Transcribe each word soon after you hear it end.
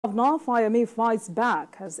Governor Fayemi fights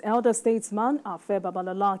back as elder statesman Afe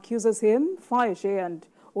Babalala accuses him, Fayeshe and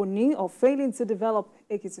Oni of failing to develop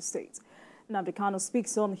Ekiti State. Nnamdi Kanu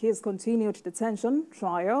speaks on his continued detention,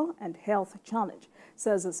 trial and health challenge.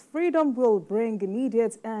 Says his freedom will bring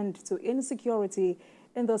immediate end to insecurity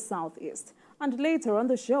in the southeast. And later on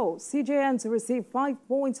the show, CJN to receive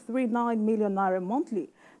 5.39 million naira monthly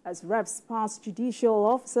as reps pass judicial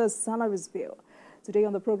officers' salaries bill. Today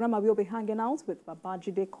on the program, I will be hanging out with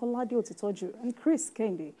Babajide Kolade Otitoju and Chris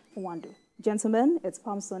Kendi Nwandu. Gentlemen, it's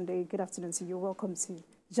Palm Sunday. Good afternoon to you. Welcome to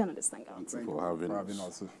Journalist Hangout. Thank you for having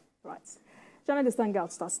us. Right. Journalist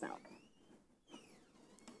Hangout starts now.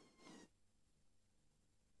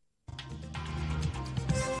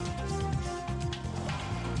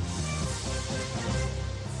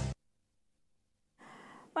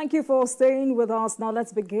 Thank you for staying with us. Now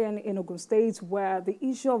let's begin in Ogun State, where the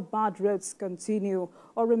issue of bad roads continue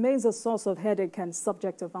or remains a source of headache and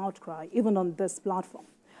subject of outcry, even on this platform.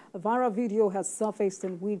 A viral video has surfaced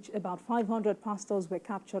in which about 500 pastors were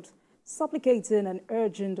captured, supplicating and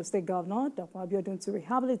urging the state governor, Dapo Abiodun, to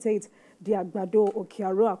rehabilitate the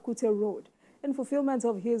Agbado-Okiaro-Akute Road in fulfillment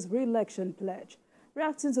of his re-election pledge.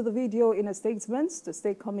 Reacting to the video in a statement, the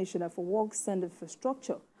State Commissioner for Works and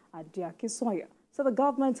Infrastructure, Adiaki Soya, so the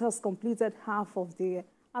government has completed half of the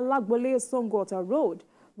Alagbole-Songota Road,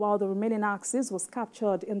 while the remaining axis was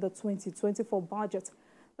captured in the 2024 budget.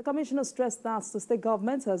 The commissioner stressed that the state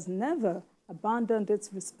government has never abandoned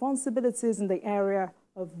its responsibilities in the area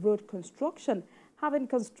of road construction, having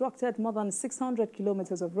constructed more than 600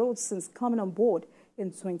 kilometers of roads since coming on board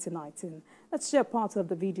in 2019. Let's share part of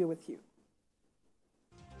the video with you.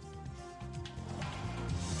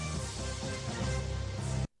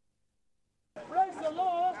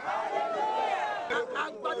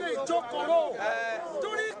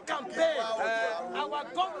 During campaign, our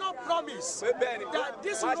governor promised that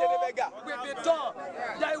this road will be done,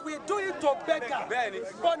 that we do it to beggar.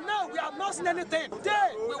 But now we have not seen anything.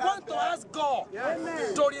 Today, we want to ask God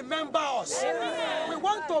to remember us. We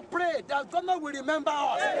want to pray that God will remember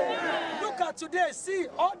us. Look at today, see,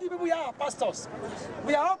 all the people we are pastors.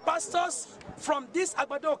 We are all pastors from this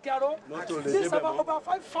Agbado-Okiaro. This is about over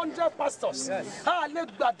 500 pastors.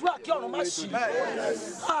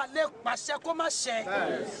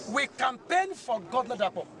 We campaigned for Governor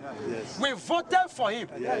Dapo. We voted for him.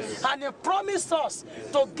 And he promised us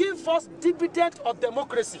to give us dividend of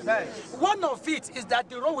democracy. One of it is that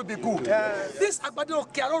the road will be good. This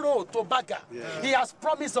Agbado-Okiaro road to Baga, he has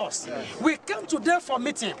promised us. We came today for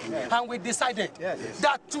meeting and we decided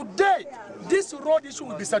that today this road issue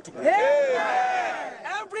will be settled.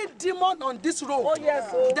 Every demon on this road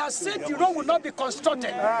that said the road will not be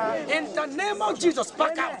constructed, in the name of Jesus,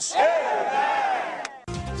 back out.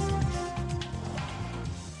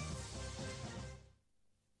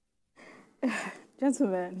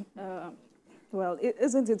 Gentlemen, well,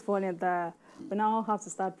 isn't it funny that we now have to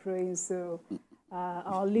start praying so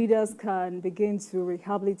our leaders can begin to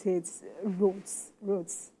rehabilitate roads?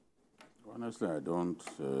 Honestly, I don't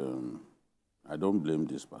blame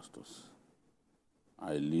these pastors.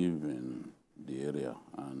 I live in the area,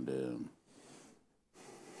 and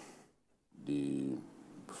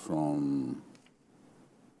from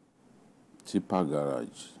Tipa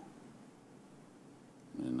Garage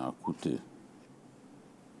in Akute,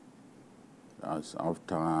 that's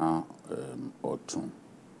after Autumn.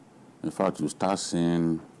 In fact, you start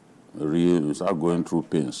seeing you start going through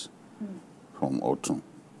pains from Autumn.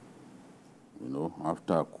 You know,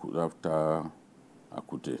 after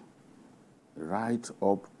Akute, right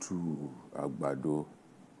up to Agbado,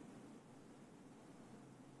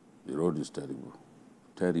 the road is terrible,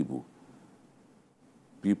 terrible.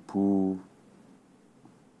 People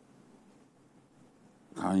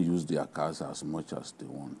can't use their cars as much as they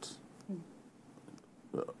want.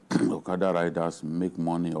 Okada riders make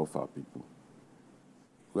money off our people.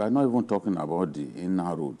 We are not even talking about the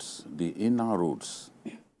inner roads. The inner roads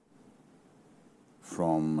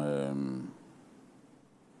from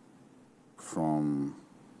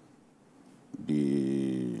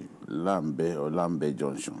the Lambe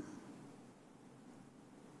Junction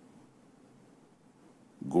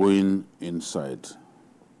going inside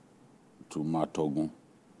to Matogun.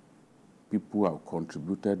 People have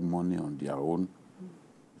contributed money on their own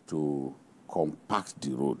to compact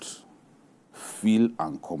the roads, fill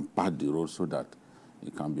and compact the road so that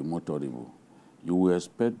it can be motorable. You will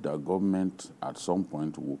expect that government at some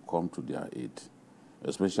point will come to their aid,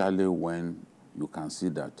 especially when you can see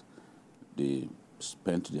that they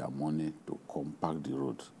spent their money to compact the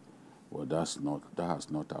road. But that has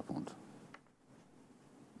not happened.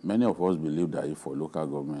 Many of us believe that if a local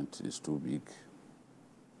government is too big,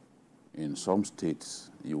 In some states,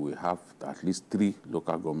 you will have at least 3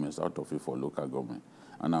 local governments out of it for local government.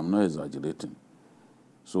 And I'm not exaggerating.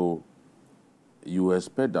 So you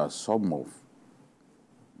expect that some of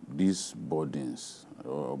these burdens,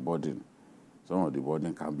 some of the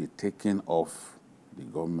burden can be taken off the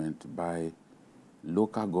government by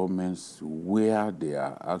local governments where they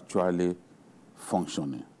are actually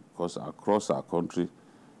functioning. Because across our country,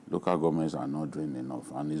 local governments are not doing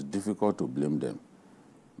enough. And it's difficult to blame them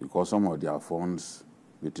because some of their funds,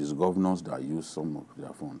 it is governors that use some of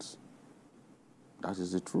their funds. That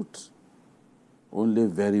is the truth. Only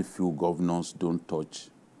very few governors don't touch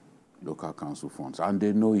local council funds, and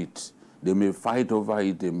they know it. They may fight over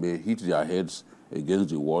it, they may hit their heads against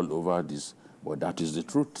the wall over this, but that is the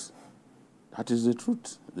truth. That is the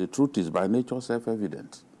truth. The truth is by nature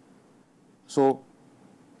self-evident. So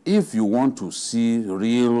if you want to see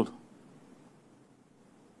real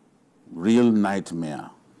nightmare,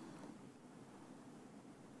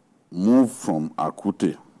 move from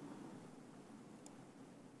Akute,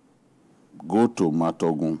 go to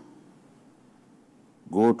Matogun,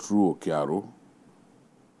 go through Okearo,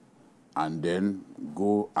 and then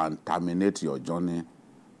go and terminate your journey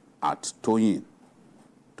at Toyin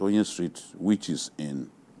Street, which is in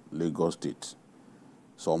Lagos State.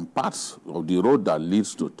 Some parts of the road that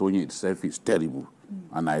leads to Toyin itself is terrible,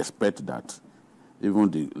 and I expect that even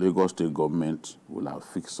the Lagos State government will have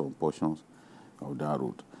fixed some portions of that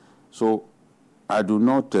road. So I do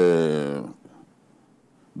not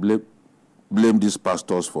blame these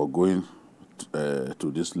pastors for going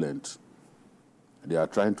to this length. They are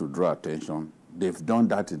trying to draw attention. They've done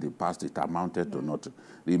that in the past. It amounted to nothing.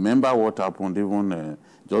 Remember what happened even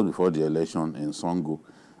just before the election in Songo.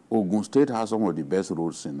 Ogun State has some of the best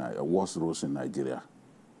roads worst roads in Nigeria.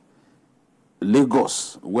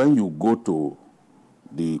 Lagos, when you go to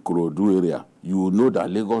the Ikorodu area, you will know that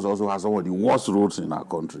Lagos also has some of the worst roads in our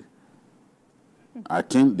country. I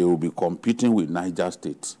think they will be competing with Niger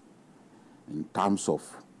State in terms of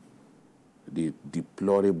the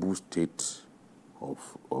deplorable state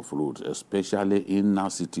of roads, especially inner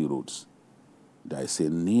city roads. There is a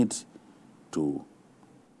need to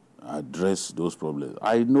address those problems.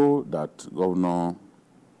 I know that Governor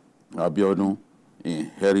Abiodun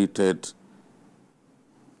inherited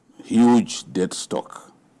huge debt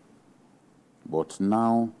stock, but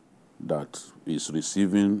now that he's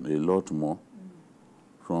receiving a lot more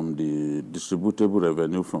from the distributable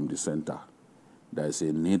revenue from the center, there is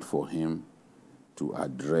a need for him to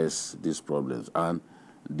address these problems. And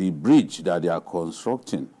the bridge that they are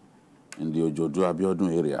constructing in the Ojodu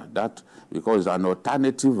Abiodun area, that because it's an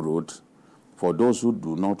alternative road for those who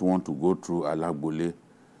do not want to go through Alagbole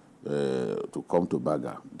to come to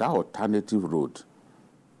Baga. That alternative road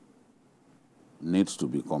needs to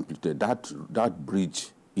be completed. That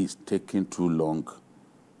bridge is taking too long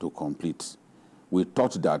to complete. We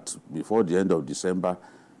thought that before the end of December,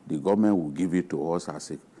 the government will give it to us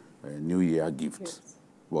as a New Year gift. Yes.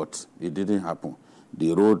 But it didn't happen.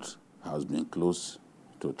 The road has been closed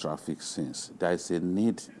to traffic since. There is a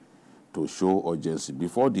need to show urgency.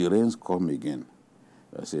 Before the rains come again,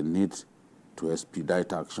 there's a need to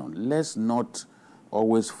expedite action. Let's not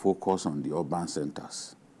always focus on the urban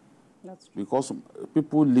centers. That's true. Because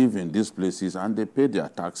people live in these places and they pay their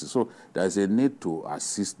taxes. So there's a need to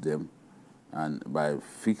assist them and by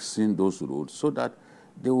fixing those roads so that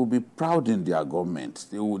they will be proud in their government.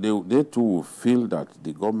 They too will feel that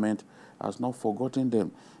the government has not forgotten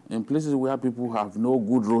them. In places where people have no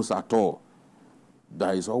good roads at all,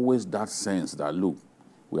 there is always that sense that, look,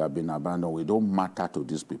 we have been abandoned. We don't matter to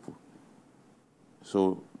these people.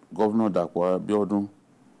 So, Governor Dapo Abiodun,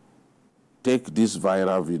 take this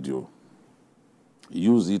viral video,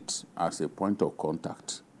 use it as a point of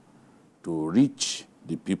contact to reach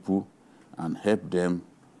the people and help them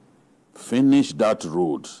finish that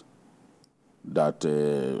road that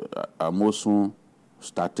Amosun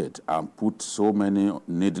started and put so many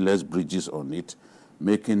needless bridges on it,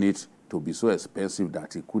 making it to be so expensive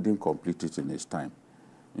that he couldn't complete it in his time.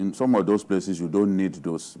 In some of those places, you don't need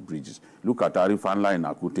those bridges. Look at Arifanla in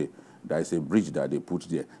Akute. There is a bridge that they put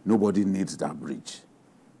there. Nobody needs that bridge.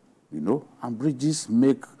 You know? And bridges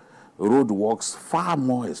make road works far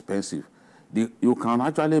more expensive. You can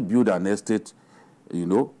actually build an estate, you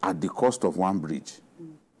know, at the cost of one bridge.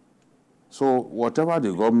 So whatever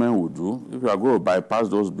the government will do, if you are going to bypass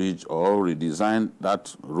those bridges or redesign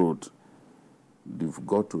that road, you've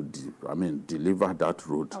got to, deliver that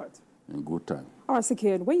road in good time. All right,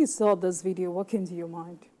 Sikid, when you saw this video, what came to your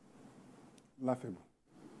mind? Laughable.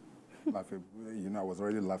 Laughable. You know, I was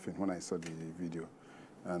already laughing when I saw the video.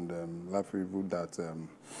 And laughable that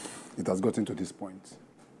it has gotten to this point.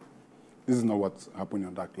 This is not what's happening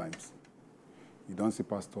on dark climes. You don't see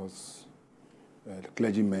pastors,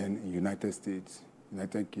 clergymen in United States,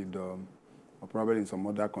 United Kingdom, or probably in some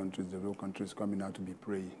other countries, developed countries, coming out to be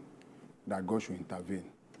praying that God should intervene,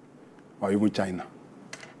 or even China,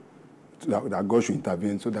 that God should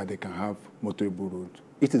intervene so that they can have motorable road.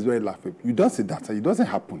 It is very laughable. You don't see that. It doesn't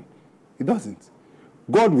happen. It doesn't.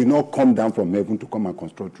 God will not come down from heaven to come and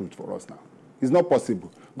construct roads for us now. It's not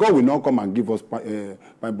possible. God will not come and give us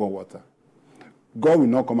pipe-borne water. God will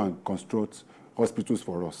not come and construct hospitals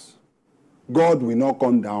for us. God will not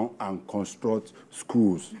come down and construct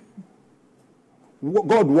schools.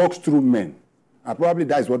 God works through men. And probably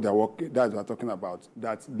that is what they're talking about.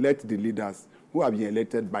 That let the leaders who have been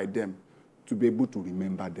elected by them to be able to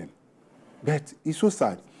remember them. But it's so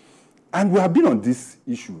sad. And we have been on this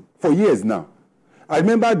issue for years now. I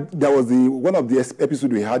remember there was one of the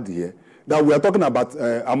episodes we had here that we are talking about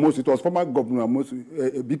Amos. It was former Governor Amos,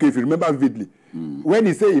 because if you remember vividly, when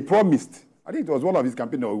he said he promised, I think it was one of his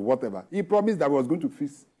campaign or whatever, he promised that he was going to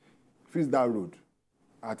fix that road.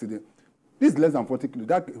 This is less than 40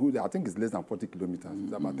 kilometers. I think it's less than 40 kilometers.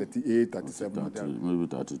 It's about 38, 37. 30, maybe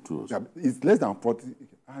 32 or so. It's less than 40.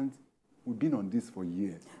 And we've been on this for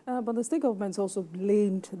years. But the state government also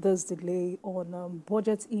blamed this delay on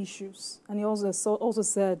budget issues. And he also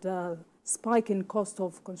said spike in cost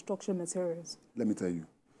of construction materials. Let me tell you,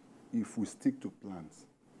 if we stick to plans,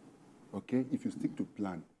 okay? If you stick to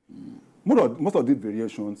plan, most of these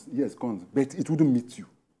variations, yes, comes, but it wouldn't meet you.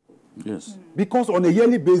 Yes. Because on a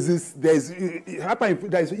yearly basis, there's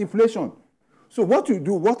inflation. So what you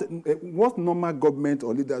do, what normal government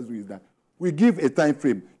or leaders do is that we give a time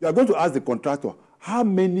frame. You are going to ask the contractor, how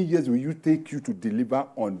many years will you take you to deliver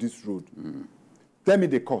on this road? Tell me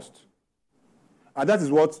the cost. And that is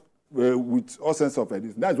what, with all sense of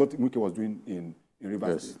this, that's what Wike was doing in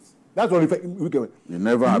Rivers State. That's what Wike was. He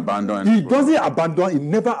never abandoned any. He doesn't abandon, he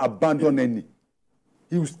never abandoned any.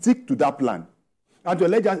 He will stick to that plan. And to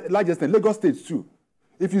a large extent, Lagos State too.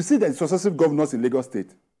 If you see the successive governors in Lagos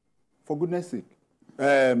State, for goodness sake,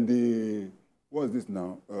 what is this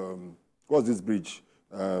now? What's this bridge?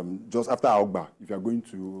 Just after Aogba, if you are going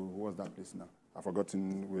to, what's that place now? I've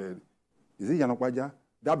forgotten where. Is it Yanokwaja?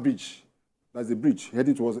 That bridge, there's a bridge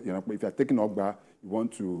heading towards Yanokwaja. If you are taking Aogba, you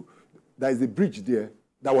want to, there is a bridge there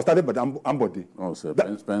that was started by the Ambode. Oh, so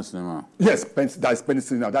Pensinema. Yes, that's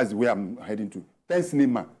Pensinema. That's where I'm heading to.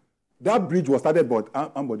 Pensinema. That bridge was started by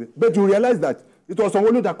Ambode. But you realize that it was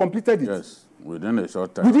Sanwo-Olu that completed it. Yes, within a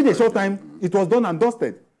short time. Within a short time, it was done and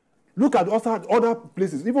dusted. Look at other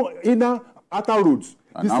places, even inner, outer roads.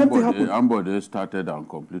 And the same thing happened. Ambode started and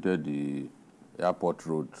completed the airport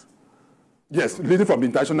road. Yes, leading from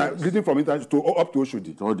international to up to Oshodi.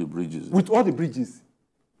 With all the bridges. With all the bridges.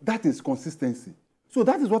 That is consistency. So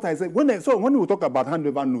that is what I said. When we talk about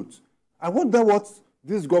handover notes, I wonder what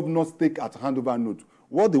these governors take at handover note.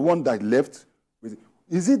 What the one that left,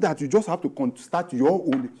 is it that you just have to start your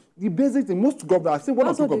own? The basic thing, most governors, I've seen one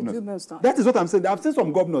or two governors. That is what I'm saying. I've seen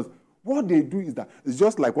some governors. What they do is that it's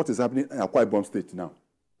just like what is happening in Akwa Ibom State now.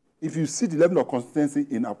 If you see the level of consistency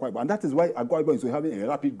in Akwa Ibom, and that is why Akwa Ibom is having a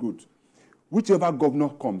rapid growth. Whichever governor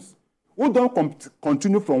comes, who don't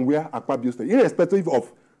continue from where Akwa Ibom State, irrespective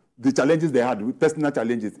of the challenges they had, personal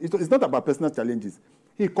challenges. It's not about personal challenges.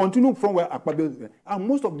 He continued from where Akwa Ibom, and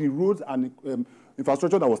most of the roads and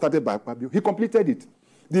infrastructure that was started by Akwa Ibom, he completed it.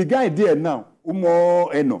 The guy there now, Umo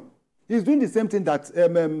Eno, he's doing the same thing that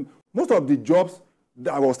most of the jobs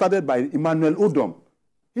that was started by Emmanuel Odom.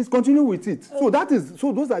 He's continuing with it. So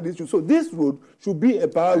those are the issues. So this road should be a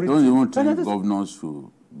priority. I don't even think governors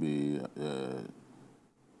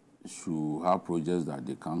should have projects that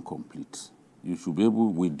they can't complete. You should be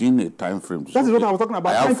able, within a time frame. That is what I was talking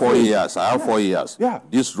about. I have 4 years. I have 4 years. Yeah.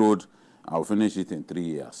 This road, I'll finish it in 3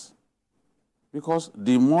 years. Because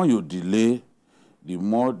the more you delay, the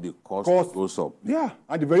more the cost goes up. Yeah,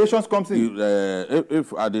 and the variations comes in.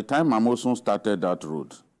 If at the time Amosun started that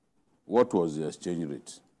road, what was the exchange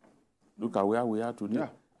rate? Look at where we are today. Yeah.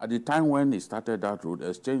 At the time when he started that road,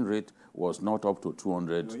 exchange rate was not up to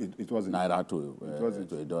 200 it wasn't. naira to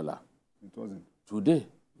 $1. It wasn't. Today,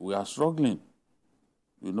 we are struggling.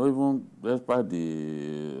 You know, even despite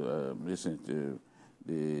the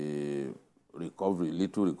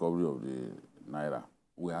little recovery of the naira,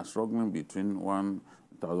 we are struggling between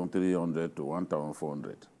 1,300 to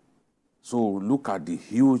 1,400. So look at the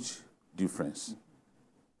huge difference.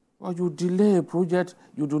 Well, you delay a project,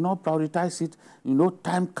 you do not prioritize it, you know,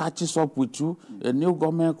 time catches up with you, a new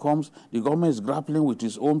government comes, the government is grappling with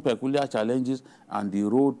its own peculiar challenges, and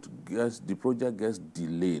the project gets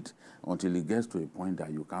delayed until it gets to a point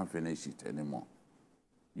that you can't finish it anymore.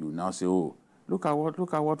 You now say, oh, Look at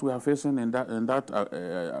what we are facing in that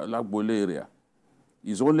Lagbole area.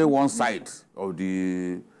 It's only one side of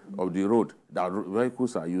the road that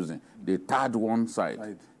vehicles are using. They tarred one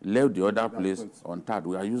side, left the other place untarred.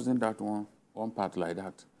 We are using that one part like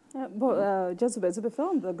that. Yeah, but just to be fair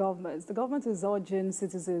on the government is urging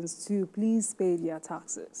citizens to please pay their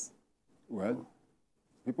taxes. Well,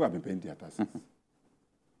 people have been paying their taxes.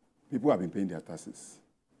 People have been paying their taxes.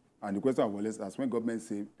 And the question I always ask, when government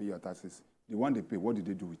say pay your taxes, the one they pay, what did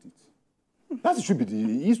they do with it? That should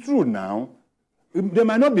be it's true now. They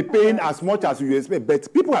might not be paying as much as you expect,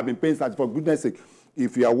 but people have been paying taxes, for goodness sake.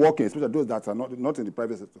 If you are working, especially those that are not in the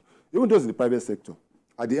private sector, even those in the private sector,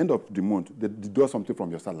 at the end of the month, they do something from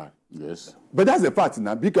your salary. Yes. But that's the fact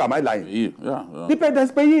now. Because am I lying? Yeah. People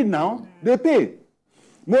that's paying now, they pay.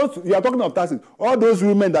 You are talking of taxes. All those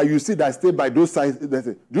women that you see that stay by those sides, they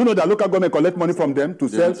say, do you know that local government collect money from them to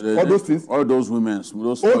sell all those things? All those women,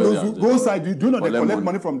 those sides, do you know they collect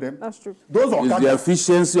money from them? That's true. Those are the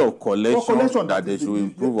efficiency of collection that they should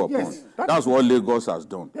improve upon. Yes, that's what Lagos has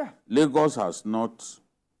done. Yeah. Lagos has not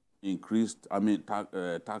increased,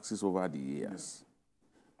 taxes over the years.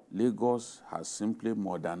 Lagos has simply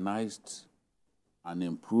modernized and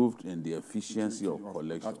improved in the efficiency of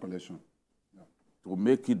collection. To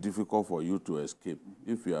make it difficult for you to escape.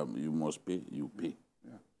 If you must pay, you pay.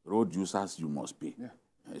 Yeah. Road users, you must pay. Yeah.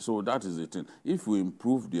 So that is the thing. If we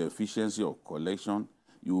improve the efficiency of collection,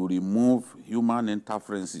 you remove human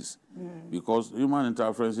interferences. Because human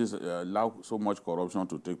interferences allow so much corruption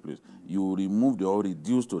to take place. You remove or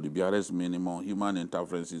reduce to the barest minimum human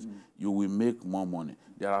interferences, you will make more money.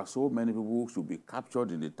 There are so many people who should be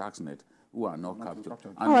captured in the tax net who are not captured.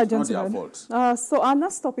 And all right, it's not gentlemen. their fault. So our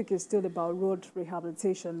next topic is still about road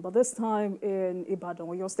rehabilitation, but this time in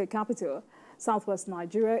Ibadan, your state capital. Southwest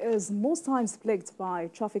Nigeria is most times plagued by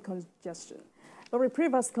traffic congestion. The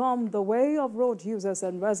reprieve has come the way of road users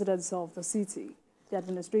and residents of the city. The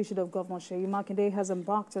administration of Governor Seyi Makinde has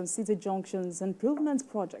embarked on city junctions improvement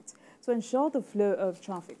projects to ensure the flow of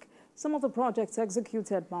traffic. Some of the projects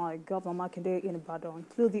executed by Governor Makinde in Ibadan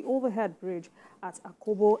include the overhead bridge at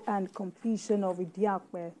Akobo and completion of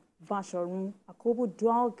Idiakwe, Bashorun, Akobo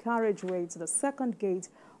dual carriageway to the second gate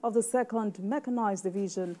of the 2nd Mechanized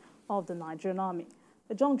Division of the Nigerian Army.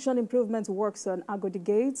 The junction improvement works on Agodi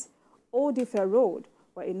Gate, Odife Road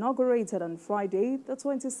were inaugurated on Friday, the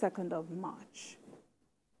 22nd of March.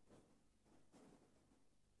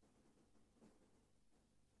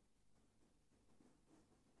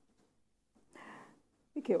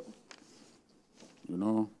 Thank you. You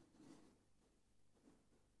know,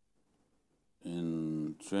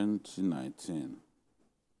 in 2019,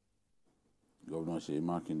 Governor Seyi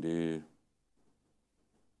Makinde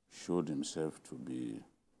showed himself to be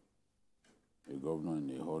a governor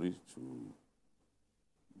in a hurry to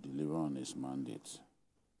deliver on his mandate.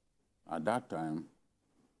 At that time,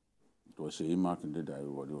 it was Seyi Makinde that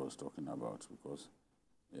everybody was talking about because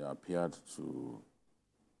he appeared to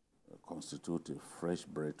constitute a fresh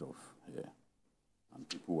breath of air. And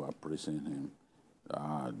people were praising him.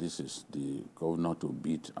 This is the governor to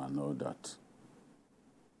beat and all that.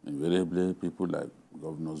 Invariably, people like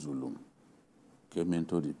Governor Zulum came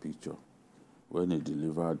into the picture when he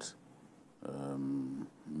delivered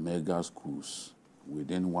mega schools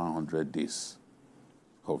within 100 days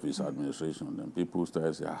of his administration. Then people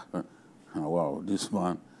started saying, wow, this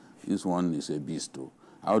one is a beast too.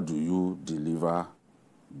 How do you deliver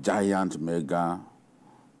giant mega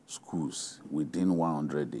schools within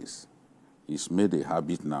 100 days? It's made a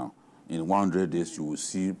habit now. In 100 days, you will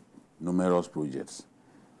see numerous projects,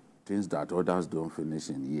 things that others don't finish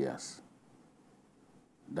in years.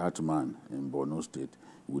 That man in Borno State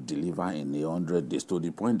would deliver in 100 days, to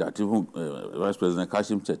the point that even Vice President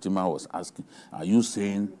Kashim Shettima was asking, are you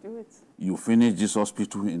saying you finish this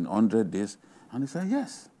hospital in 100 days? And he said,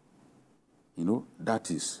 yes. You know, that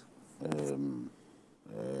is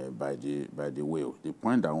by the way. The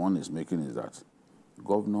point that one is making is that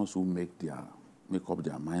governors who make up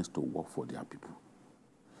their minds to work for their people,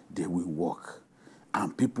 they will work,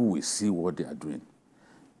 and people will see what they are doing.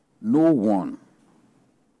 No one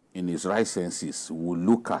in his right senses will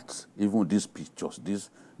look at even these pictures, these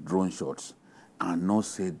drone shots, and not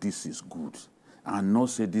say this is good, and not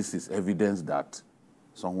say this is evidence that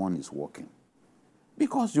someone is working.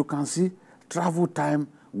 Because you can see travel time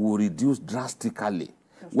will reduce drastically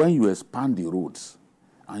when you expand the roads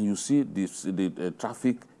and you see the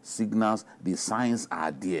traffic signals, the signs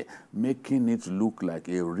are there, making it look like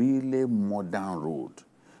a really modern road.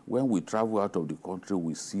 When we travel out of the country,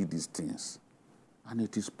 we see these things. And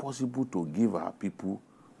it is possible to give our people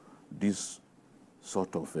this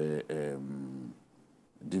sort of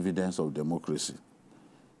dividends of democracy.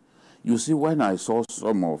 You see, when I saw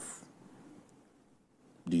some of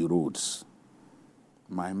the roads,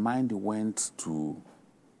 my mind went to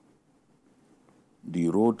the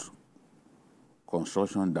road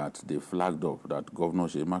construction that they flagged off, that Governor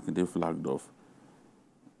Seyi Makinde flagged off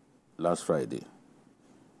last Friday,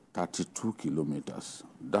 32 kilometers.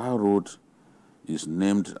 That road is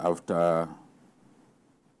named after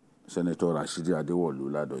Senator Rashidi Adewolu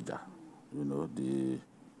Ladoja, you know, the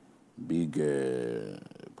big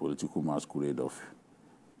political masquerade of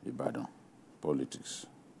Ibadan politics,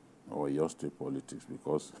 or your state politics,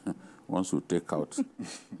 because once you take out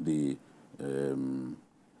the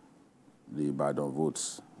Ibadan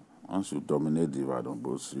votes, once you dominate the Ibadan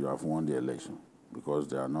votes, you have won the election, because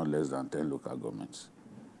there are not less than 10 local governments.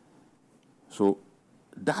 So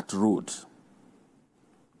that road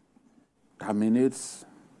terminates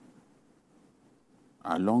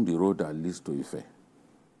along the road that leads to Ife.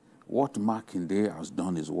 What Makinde has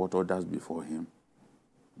done is what others before him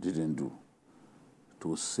didn't do,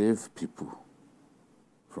 to save people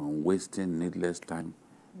from wasting needless time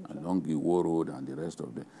along the Iwo Road and the rest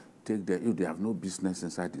of them. Take them, if they have no business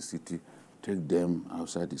inside the city, take them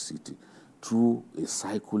outside the city through a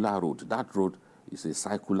circular road. That road is a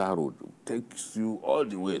circular road. It takes you all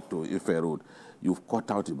the way to Ife Road. You've cut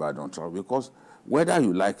out Ibadan travel, because whether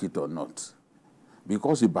you like it or not,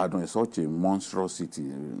 because Ibadan is such a monstrous city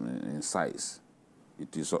in size,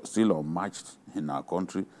 it is still unmatched in our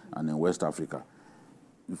country and in West Africa.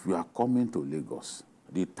 If you are coming to Lagos,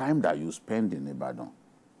 the time that you spend in Ibadan,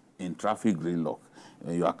 in traffic gridlock,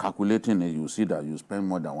 you are calculating it, you see that you spend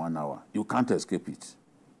more than 1 hour. You can't escape it,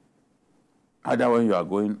 either when you are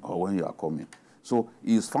going or when you are coming. So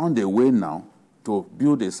he's found a way now to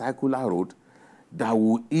build a circular road that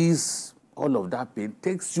will ease all of that pain,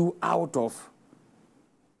 takes you out of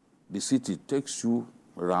the city, takes you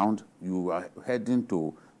around. You are heading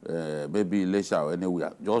to maybe Ilesha or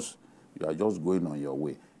anywhere. You are just going on your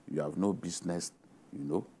way. You have no business, you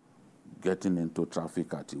know, getting into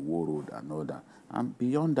traffic at the Iwo Road and all that. And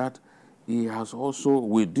beyond that, he has also,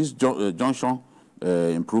 with this junction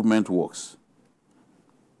improvement works,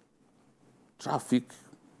 traffic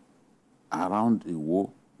around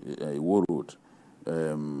Iwo Road,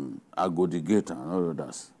 Agodi Gate and all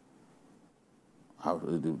others,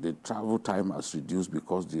 the travel time has reduced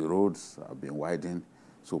because the roads have been widened,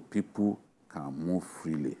 so people can move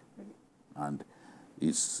freely. And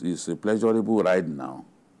it's a pleasurable ride now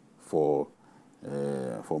for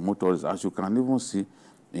motorists, as you can even see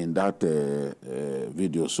in that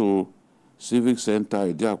video. So Civic Center,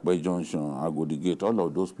 Idiakwe Junction, Agodi Gate, all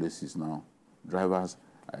of those places now, drivers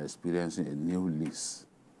are experiencing a new lease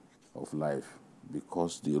of life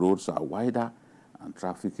because the roads are wider and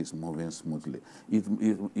traffic is moving smoothly.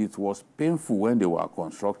 It was painful when they were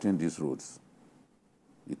constructing these roads.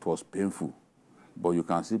 It was painful. But you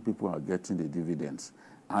can see people are getting the dividends.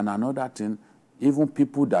 And another thing, even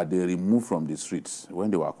people that they removed from the streets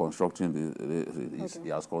when they were constructing he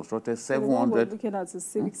has constructed 700. We're looking at the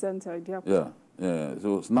Civic Center. Yeah.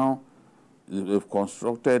 So now they've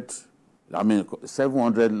constructed,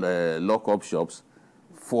 700 lock-up shops.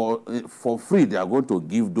 For free, they are going to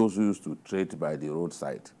give those who used to trade by the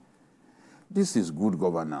roadside. This is good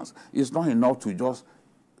governance. It's not enough to just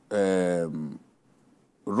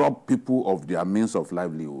rob people of their means of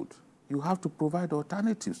livelihood. You have to provide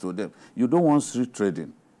alternatives to them. You don't want street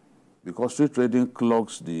trading, because street trading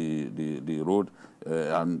clogs the road,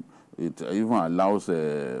 and it even allows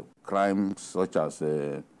crimes such as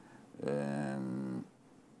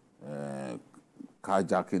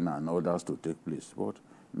carjacking and others to take place. But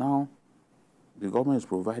now the government is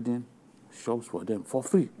providing shops for them for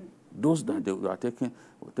free. Those that they are taking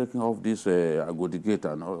off this Agodi Gate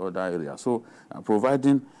and other areas. So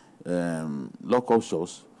providing local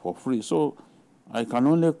shops for free. So I can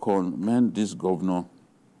only commend this governor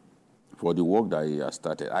for the work that he has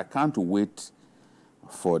started. I can't wait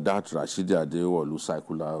for that Rashidi Adewolu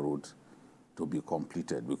circular road to be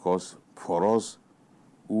completed, because for us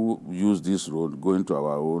who use this road going to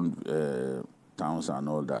our own towns and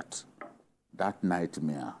all that, that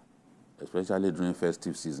nightmare, especially during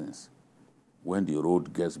festive seasons, when the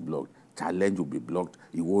road gets blocked, Challenge will be blocked,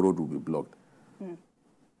 Iwo Road will be blocked.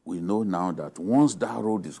 We know now that once that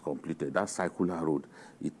road is completed, that circular road,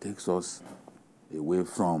 it takes us away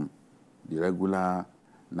from the regular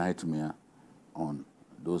nightmare on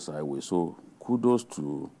those highways. So kudos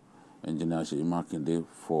to Engineer Seyi Makinde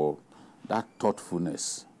for that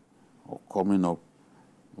thoughtfulness of coming up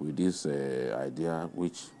with this idea,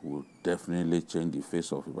 which will definitely change the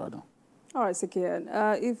face of Ibadan. All right, Sekian.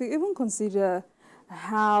 If you even consider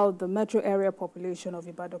how the metro area population of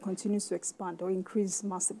Ibadan continues to expand or increase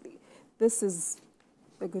massively. This is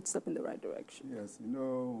a good step in the right direction. Yes, you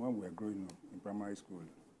know, when we were growing up in primary school,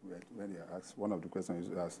 when they asked, one of the questions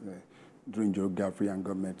you asked during geography and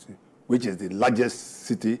government, which is the largest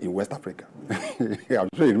city in West Africa. I'm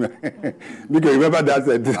sure you remember. Because remember that.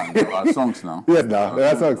 There are songs now. Yes, now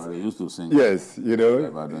there are songs. They used to sing. Yes, you know.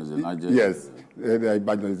 Ibadan is the largest. Yes,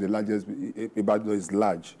 Ibadan is the largest. Ibadan is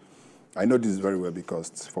large. I know this very well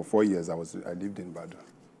because for 4 years I lived in Ibadan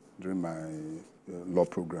during my law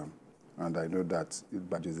program, and I know that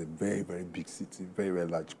Ibadan is a very, very big city, very, very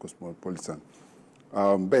large, cosmopolitan.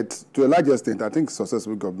 But to a large extent, I think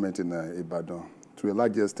successful government in Ibadan, to a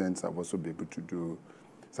large extent, have also been able to do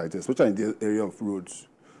sites, especially in the area of roads.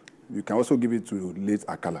 You can also give it to late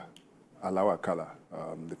Akala, Alawa Akala,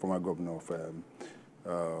 the former governor of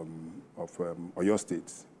Oyo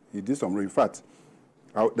State. He did some road. In fact,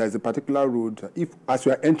 there's a particular road, as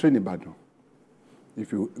you are entering Ibadan,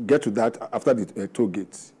 if you get to that after the toll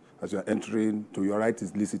gate, as you are entering, to your right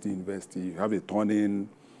is Lee City University, you have a turning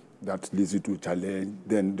that leads you to Challenge.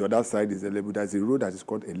 Then the other side is Elebu. There's a road that is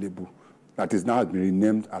called Elebu, that is now has been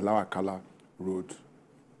renamed Alawa Akala Road.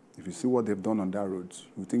 If you see what they've done on that road,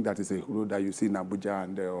 you think that is a road that you see in Abuja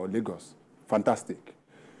and or Lagos. Fantastic.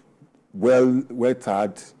 Well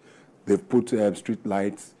tarred. They've put street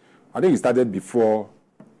lights. I think it started before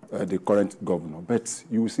the current governor. But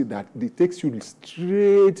you will see that it takes you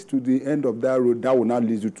straight to the end of that road. That will now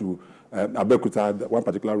lead you to Abeokuta, one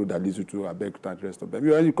particular road that leads you to Abeokuta and the rest of them.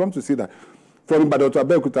 You come to see that from Ibadan to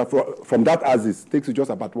Abeokuta, from that axis, takes you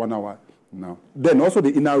just about 1 hour now. Then also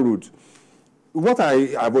the inner road. What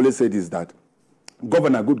I've always said is that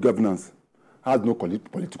good governance has no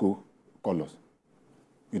political colors.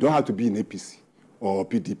 You don't have to be in APC or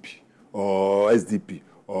PDP or SDP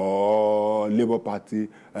or Labour Party.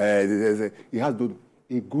 It has no,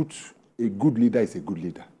 a good leader is a good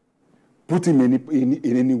leader. Put him in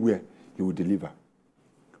anywhere, he will deliver.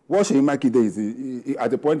 What Seyi Makinde is,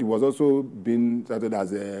 at the point, he was also being started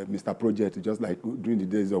as a Mr. Project, just like during the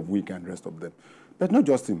days of Week and the rest of them. But not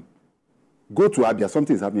just him. Go to Abia.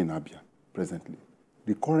 Something is happening in Abia presently.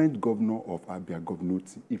 The current governor of Abia, Governor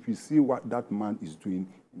Oti, if you see what that man is doing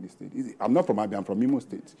in the state. I'm not from Abia, I'm from Imo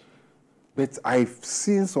State. But I've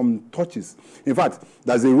seen some touches. In fact,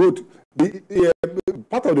 there's a road.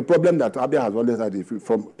 Part of the problem that Abia has always had,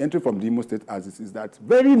 from entering from the Imo State is that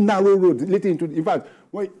very narrow road leading into. In fact,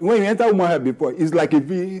 when you enter Umuahia before, it's like to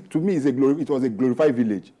me, it was a glorified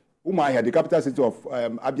village. Umuahia, the capital city of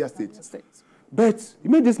Abia State. But you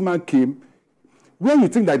mean this man came. When you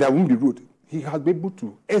think that there won't be road, he has been able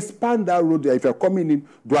to expand that road there. If you're coming in,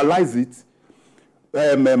 dualize it.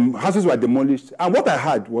 Houses were demolished. And what I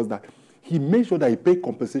heard was that he made sure that he paid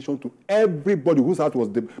compensation to everybody whose house was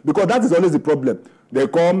demolished. Because that is always the problem. They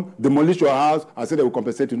come, demolish your house, and say they will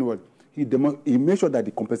compensate you. Know what? He made sure that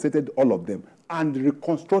he compensated all of them and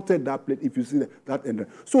reconstructed that place, if you see that end.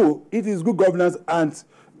 So it is good governance, and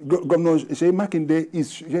Governor Seyi Makinde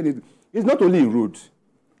is not only in roads.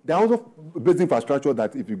 There are also basic infrastructure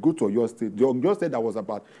that if you go to your state, your state that was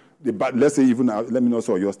about, let's say even, let me not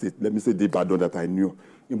say your state, let me say the Ibadan that I knew.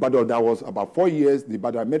 In Ibadan, that was about 4 years. The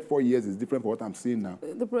Ibadan I met 4 years is different from what I'm seeing now.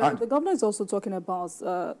 The governor is also talking about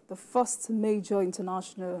the first major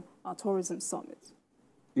international tourism summit.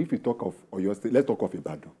 If we talk of your state, let's talk of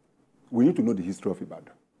Ibadan. We need to know the history of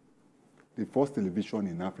Ibadan. The first television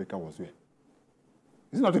in Africa was where?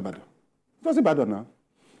 It's not Ibadan. It was Ibadan now.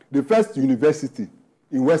 The first university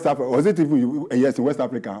in West Africa, was it even in West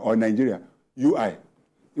Africa or Nigeria? UI.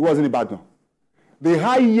 It was in Ibadan. The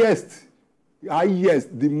highest,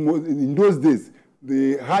 in those days,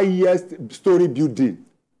 the highest story building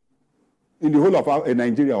in the whole of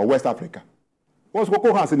Nigeria or West Africa was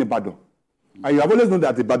Cocoa House in Ibadan. And you have always known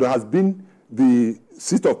that Ibadan has been the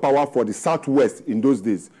seat of power for the Southwest in those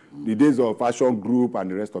days, the days of Fashion Group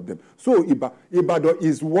and the rest of them. So Ibadan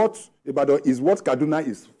is what Kaduna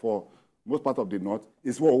is for most part of the north,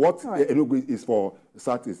 is for what Enugu is for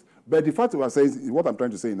Southeast. But the fact what I'm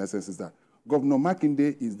trying to say in essence is that Governor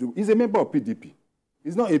Makinde is a member of PDP.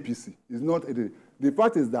 He's not APC. He's not. The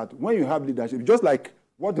fact is that when you have leadership, just like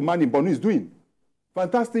what the man in Borno is doing,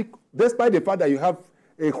 fantastic, despite the fact that you have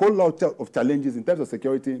a whole lot of challenges in terms of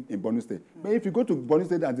security in Borno State. But if you go to Borno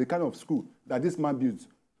State and the kind of school that this man builds,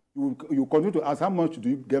 you continue to ask how much do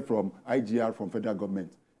you get from IGR, from federal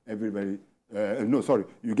government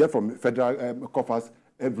you get from federal coffers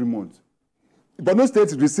every month. Borno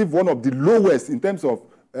State received one of the lowest in terms of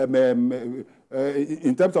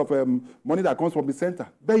money that comes from the center.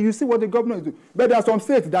 But you see what the governor is doing. But there are some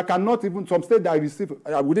states that cannot even, some states that receive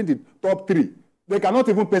within the top 3, they cannot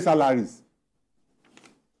even pay salaries.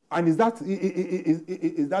 And is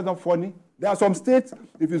that not funny? There are some states,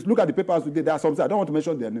 if you look at the papers today, there are some states, I don't want to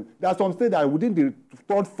mention their name, there are some states that within the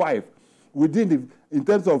top 5, in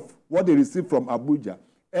terms of what they receive from Abuja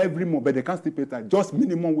every month, but they can't still pay tax, just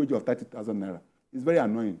minimum wage of 30,000 naira. It's very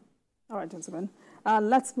annoying. All right, gentlemen.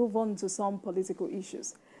 Let's move on to some political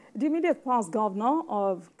issues. The immediate past governor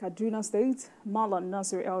of Kaduna State, Malam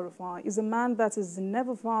Nasir El-Rufai, is a man that is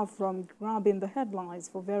never far from grabbing the headlines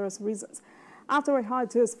for various reasons. After a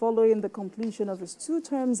hiatus following the completion of his 2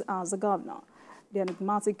 terms as a governor, the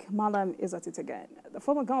enigmatic Malam is at it again. The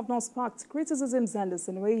former governor sparked criticisms and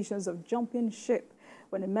insinuations of jumping ship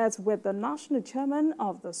when he met with the national chairman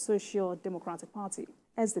of the Social Democratic Party,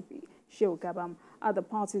 SDP, Shehu Gabam, at the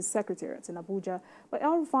party's secretariat in Abuja. But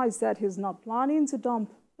El-Rufai said he's not planning to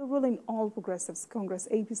dump the ruling All Progressives Congress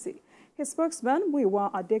APC. His spokesman,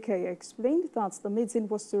 Muyiwa Adeke, explained that the meeting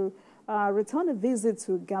was to return a visit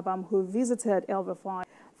to Gabam, who visited El-Rufai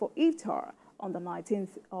for iftar on the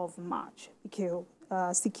 19th of March.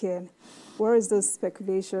 Sikien, where is this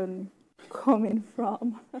speculation coming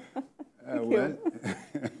from? Well,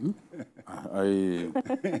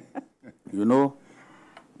 you know,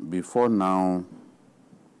 before now,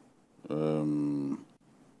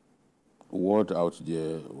 word out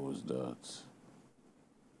there was that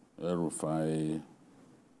El-Rufai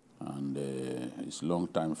and his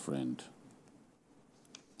longtime friend,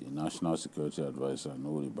 the National Security Advisor,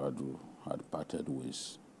 Nuhu Ribadu, had parted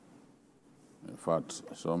ways. In fact,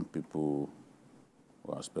 some people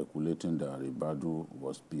were speculating that Ribadu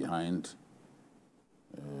was behind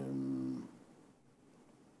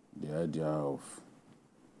the idea of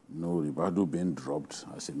Ribadu being dropped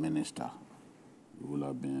as a minister. He would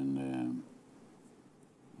have been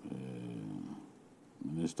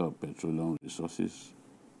Minister of Petroleum Resources.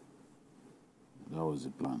 That was the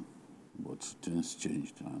plan. But things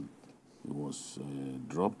changed, and he was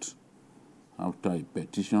dropped after a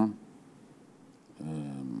petition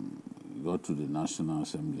got to the National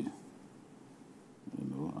Assembly,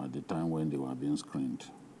 at the time when they were being screened.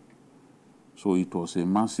 So it was a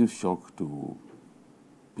massive shock to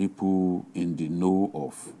people in the know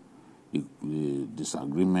of the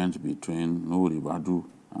disagreement between Nuhu Ribadu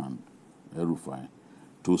and El-Rufai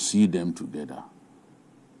to see them together.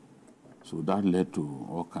 So that led to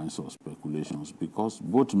all kinds of speculations, because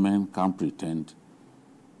both men can't pretend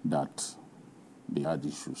that they had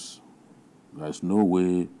issues. There's no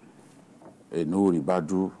way a Nuhu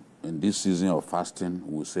Ribadu in this season of fasting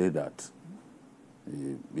will say that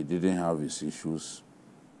he didn't have his issues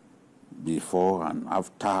before and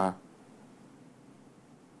after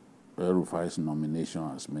El-Rufai's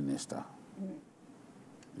nomination as minister.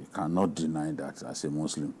 You cannot deny that as a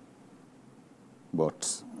Muslim.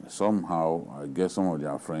 But somehow, I guess some of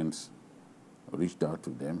their friends reached out to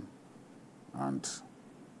them, and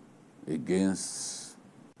against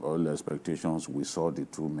all expectations, we saw the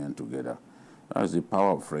 2 men together. That's the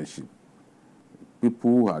power of friendship.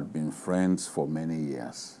 People who had been friends for many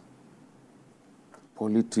years.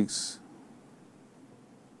 Politics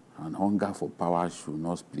and hunger for power should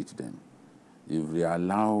not split them. If we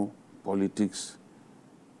allow politics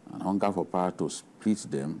and hunger for power to split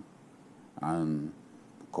them and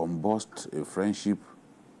combust a friendship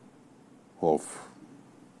of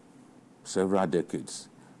several decades,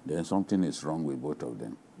 then something is wrong with both of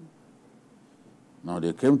them. Now,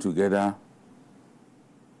 they came together.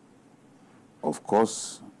 Of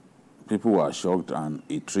course, people were shocked, and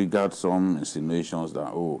it triggered some insinuations that,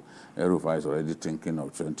 El-Rufai is already thinking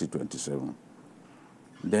of 2027.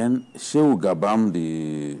 Then Shehu Gabam,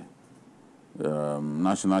 the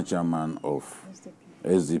national chairman of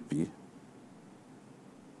SDP,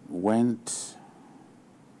 went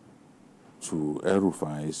to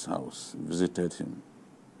El-Rufai's house, visited him,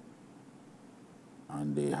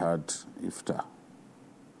 and they had iftar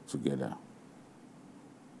together.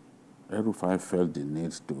 El-Rufai felt the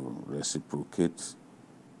need to reciprocate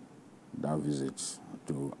that visit,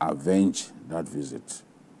 to avenge that visit,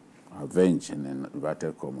 avenge in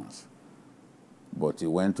inverted commas. But he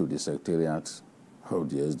went to the secretariat of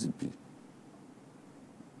the SDP.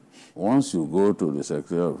 Once you go to the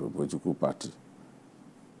secretariat of a political party,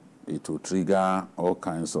 it will trigger all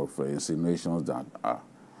kinds of insinuations that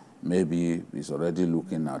maybe he's already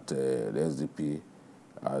looking at the SDP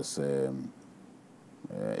as a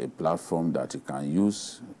platform that he can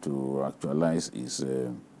use to actualize his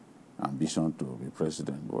ambition to be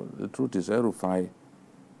president. But the truth is, El-Rufai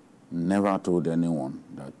never told anyone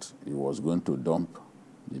that he was going to dump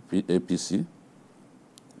the APC.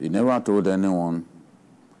 He never told anyone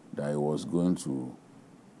that he was going to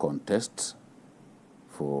contest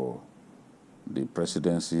for the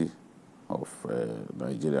presidency of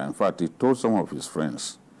Nigeria. In fact, he told some of his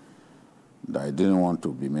friends that he didn't want to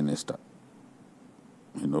be minister.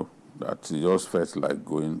 You know, that he just felt like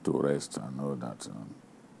going to rest and all that.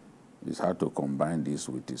 It's hard to combine this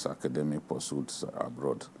with his academic pursuits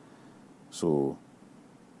abroad. So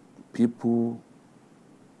people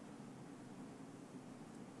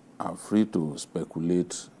are free to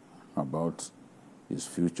speculate about his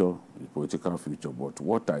future, his political future. But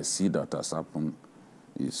what I see that has happened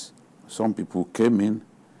is some people came in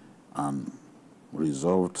and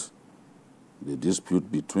resolved the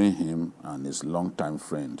dispute between him and his longtime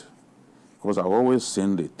friend. Because I've always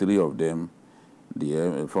seen the three of them,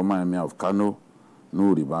 the former emir of Kano,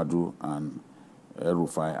 Nuhu Ribadu, and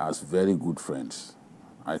El-Rufai, as very good friends.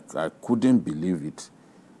 I couldn't believe it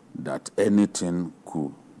that anything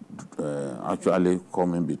could actually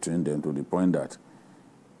come in between them to the point that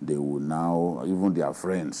they will now, even their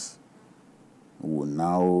friends, will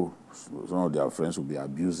now, some of their friends will be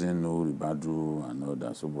abusing Nuhu Ribadu and all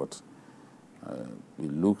that. So, but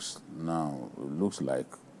it looks like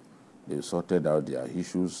they've sorted out their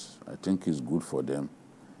issues. I think it's good for them.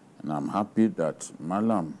 And I'm happy that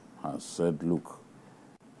Malam has said, look,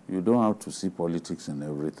 you don't have to see politics in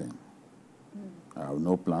everything. I have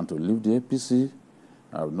no plan to leave the APC.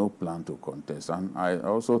 I have no plan to contest. And I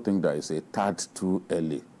also think that it's a tad too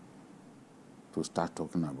early to start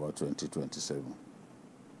talking about 2027.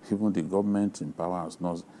 Even the government in power has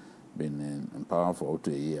not been in power for up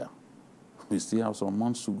to a year. We still have some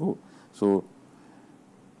months to go. So,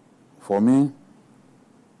 for me,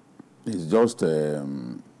 it's just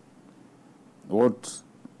what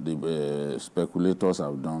the speculators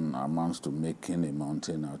have done amounts to making a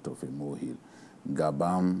mountain out of a molehill.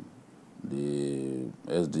 Gabam, the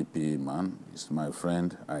SDP man, is my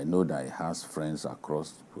friend. I know that he has friends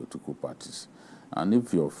across political parties. And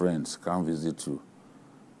if your friends can't visit you,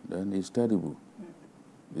 then it's terrible.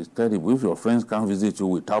 It's terrible. If your friends can't visit you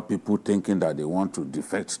without people thinking that they want to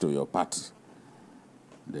defect to your party,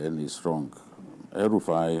 then it's wrong.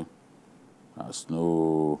 El-Rufai has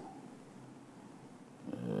no...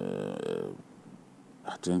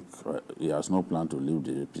 I think he has no plan to leave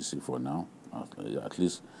the APC for now. At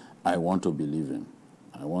least I want to believe him.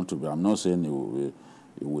 I'm not saying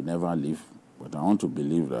he will never leave, but I want to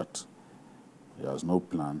believe that he has no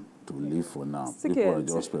plan to leave for now. People are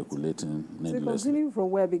just speculating needlessly. To continue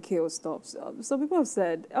from where BKO stops, so people have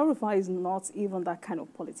said El-Rufai is not even that kind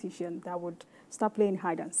of politician that would start playing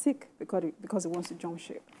hide and seek because he wants to jump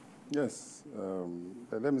ship. Yes.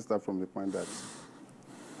 Let me start from the point that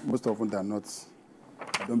most often than not,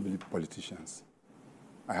 I don't believe politicians.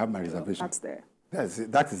 I have my reservation. That's there.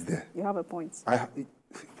 That is there. You have a point.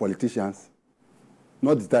 Politicians,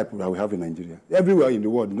 not the type that we have in Nigeria. Everywhere in the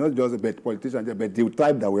world, not just about politicians, but the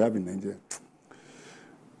type that we have in Nigeria.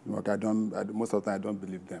 Look, most of the time, I don't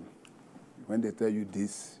believe them. When they tell you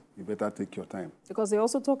this, you better take your time. Because they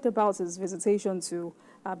also talked about his visitation to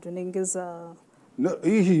Abduningi's... No,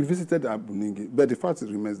 he visited Abuningi, but the fact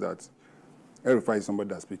remains that El-Rufai is somebody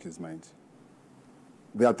that speaks his mind.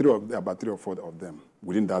 There are about 3 or 4 of them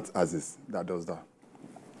within that axis that does that.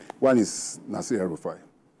 One is Nasir El-Rufai.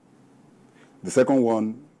 The second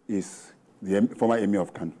one is the former emir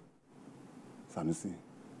of Kano, Sanusi.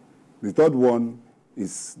 The third one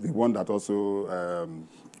is the one that also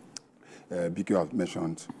BQ has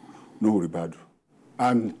mentioned, Nuhu Ribadu.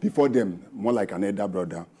 And before them, more like an elder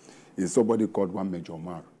brother, is somebody called one Major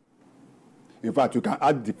Omar. In fact, you can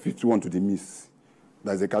add the 5th one to the miss.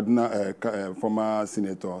 There's a Kaduna former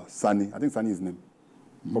senator, Sani. I think Sani is his name.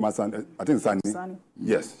 Former Sani. I think Sani. Sani.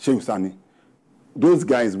 Yes, Sheikh Sani. Those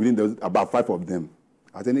guys, within those, about 5 of them,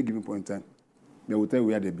 at any given point in time, they will tell you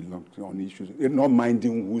where they belong to on issues. They're not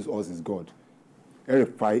minding whose us is God.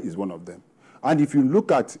 El-Rufai is one of them. And if you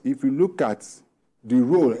look at the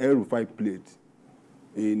role El-Rufai played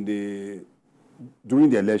during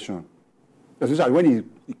the election, especially when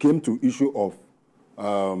he came to issue of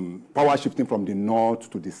power shifting from the north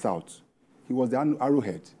to the south, he was the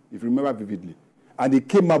arrowhead, if you remember vividly. And he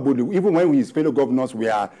came out boldly, even when his fellow governors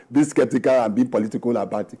were being skeptical and being political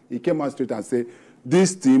about it, he came out straight and said,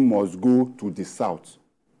 this team must go to the south.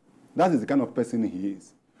 That is the kind of person he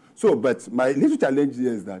is. So, but my little challenge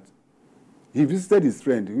here is that he visited his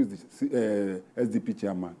friend, who is the SDP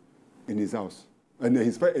chairman, in his house. And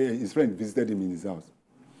his friend visited him in his house.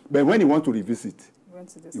 But when he wants to revisit,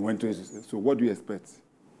 he went to his. So what do you expect?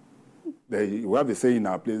 We have a saying in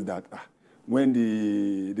our place that when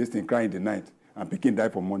this thing cry in the night and Pekin die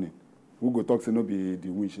for morning, who go talk to no be the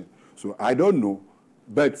wish. So I don't know,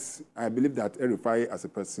 but I believe that El-Rufai as a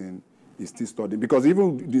person is still studying. Because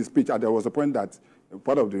even the speech, there was a point that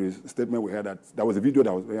part of the statement we had that there was a video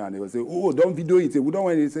that was there, and they would say, "Oh, don't video it. We don't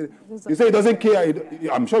want it." He said he doesn't care.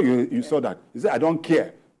 I'm sure you saw that. He said, "I don't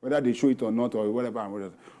care whether they show it or not or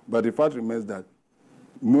whatever." But the fact remains that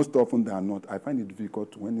most often than not, I find it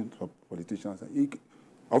difficult when politicians.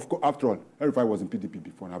 After all, El-Rufai was in PDP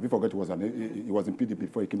before. Have you forgot he was in PDP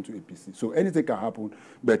before he came to APC? So anything can happen.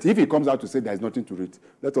 But if he comes out to say there is nothing to it,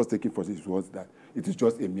 let us take it for his words that it is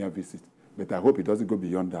just a mere visit. But I hope it doesn't go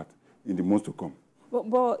beyond that in the months to come.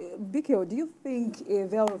 But BK, do you think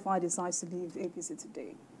if El-Rufai decides to leave APC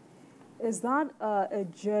today, is that a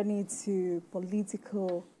journey to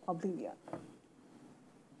political oblivion?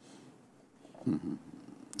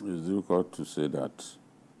 It's difficult to say that.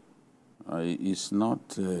 It's not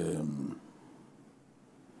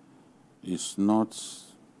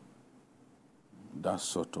that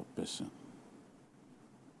sort of person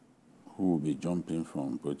who will be jumping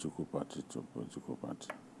from political party to political party.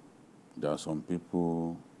 There are some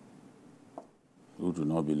people who do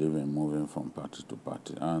not believe in moving from party to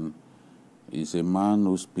party, and he's a man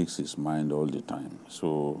who speaks his mind all the time.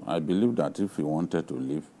 So I believe that if he wanted to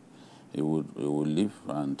leave, he would leave,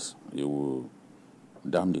 and he will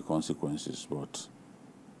damn the consequences. But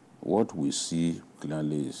what we see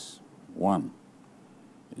clearly is, one,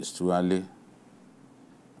 it's too early.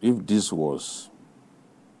 If this was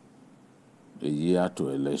a year to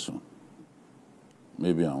election,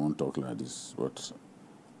 maybe I won't talk like this, but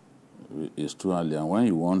it's too early. And when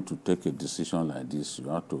you want to take a decision like this, you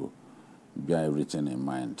have to bear everything in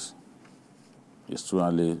mind. It's too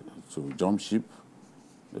early to jump ship.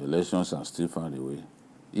 The elections are still far away.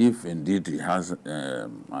 If indeed he has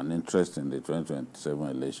an interest in the 2027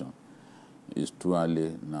 election, it's too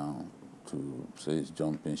early now to say it's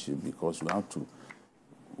jumping ship, because you have to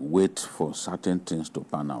wait for certain things to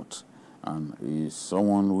pan out. And he's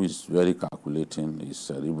someone who is very calculating, he's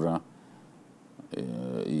cerebral,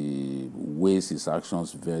 he weighs his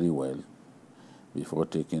actions very well before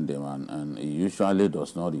taking them, and he usually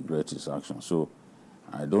does not regret his actions. So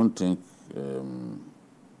I don't think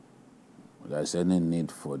there's any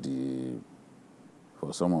need for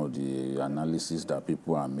some of the analysis that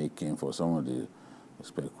people are making, for some of the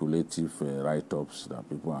speculative write-ups that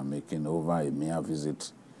people are making over a mere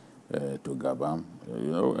visit to Gabam.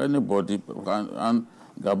 You know, anybody, and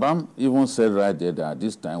Gabam even said right there that at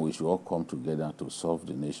this time we should all come together to solve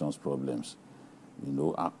the nation's problems, you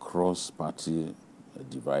know, across party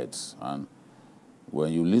divides. And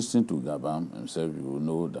when you listen to Gabam himself, you will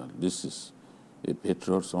know that this is a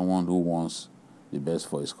patriot, someone who wants the best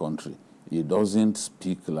for his country. He doesn't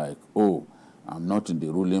speak like, oh, I'm not in the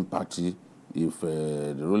ruling party. If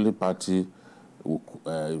the ruling party,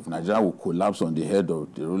 if Nigeria will collapse on the head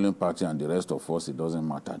of the ruling party and the rest of us, it doesn't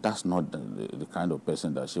matter. That's not the kind of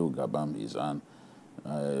person that Shehu Gabam is. And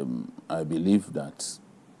I believe that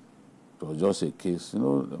it was just a case. You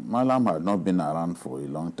know, Malam had not been around for a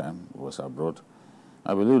long time. He was abroad.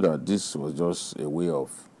 I believe that this was just a way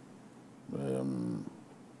of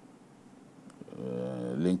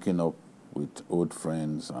linking up with old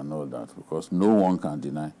friends and all that, because no one can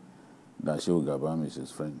deny that Shehu Gabam is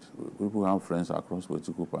his friend. People have friends across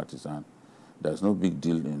political parties, and there's no big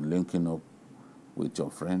deal in linking up with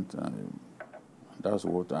your friend. That's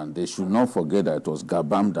what, and they should not forget that it was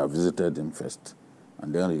Gabam that visited him first,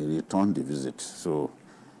 and then he returned the visit. So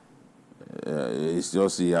it's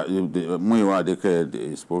just, Muyiwa Adeke,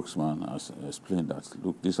 the spokesman, has explained that,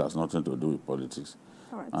 look, this has nothing to do with politics.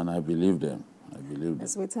 All right. And I believe them.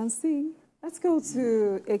 Let's wait and see. Let's go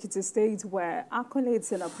to Ekiti State, where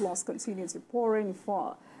accolades and applause continue to pour in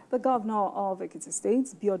for the governor of Ekiti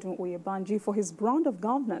State, Biodun Oyebanji, for his brand of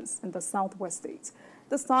governance in the southwest state.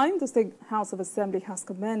 This time, the State House of Assembly has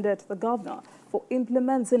commended the governor for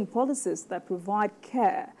implementing policies that provide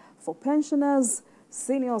care for pensioners,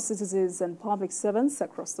 senior citizens, and public servants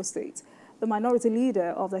across the state. The minority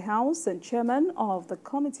leader of the House and chairman of the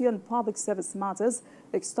Committee on Public Service Matters,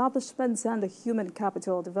 Establishment and the Human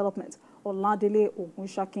Capital Development, Oladele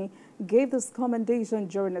Ogunshaki, gave this commendation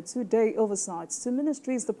during a two-day oversight to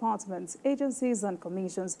ministries, departments, agencies, and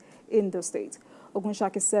commissions in the state.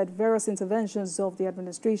 Ogunshaki said various interventions of the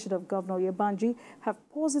administration of Governor Oyebanji have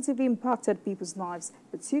positively impacted people's lives,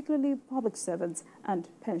 particularly public servants and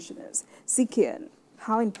pensioners. Sikian,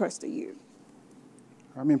 how impressed are you?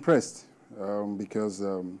 I'm impressed. Because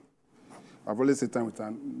I've always said time with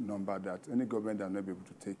time number that any government that will not be able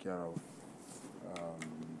to take care of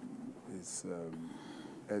its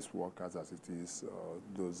ex-workers, as it is,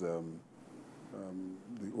 those the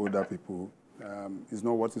older people, is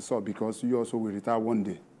not what it's all, because you also will retire one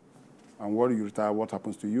day. And when you retire, what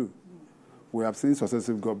happens to you? We have seen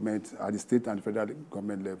successive governments at the state and federal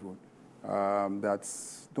government level that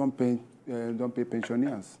don't pay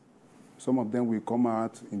pensioners. Some of them will come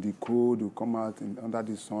out in the cold, will come out under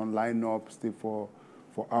the sun, line up, stay for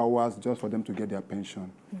hours just for them to get their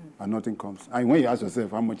pension, and nothing comes. And when you ask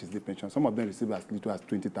yourself how much is the pension, some of them receive as little as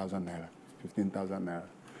 20,000 naira, 15,000 naira.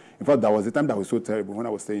 In fact, that was the time that was so terrible when I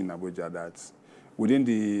was staying in Abuja that within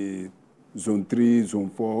the Zone 3, Zone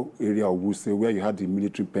 4 area of Wuse, where you had the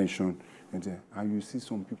military pension, and you see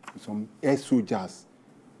some people, some air soldiers,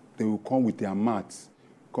 they will come with their mats,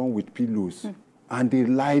 come with pillows, and they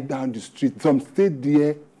lie down the street. Some stayed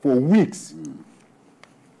there for weeks.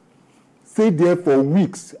 Stayed there for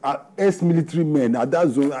weeks. Ex-military men at that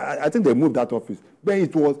zone. I think they moved that office. But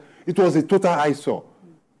it was a total eyesore.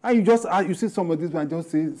 And you see some of these men just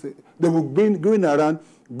say they will be going around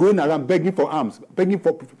begging for arms, begging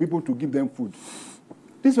for people to give them food.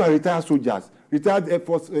 These were retired soldiers, retired Air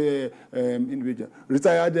Force individual,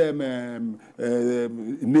 retired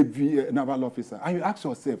Navy naval officer. And you ask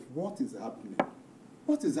yourself, what is happening?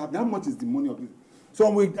 What is happening? How much is the money of this? So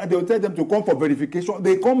they will tell them to come for verification.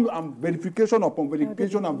 They come and verification upon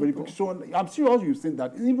verification and verification. I'm sure you've seen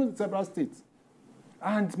that, even in several states.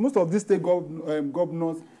 And most of these state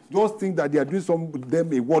governors just think that they are doing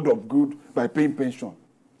them a word of good by paying pension.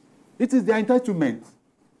 It is their entitlement.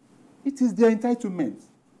 It is their entitlement.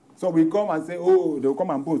 So we come and say, oh, they'll come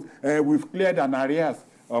and boast. We've cleared an arrears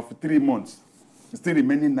of 3 months. Still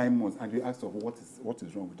remaining 9 months. And we ask, what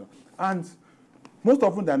is wrong with them? And most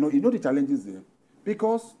often than not, you know the challenges there.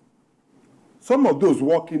 Because some of those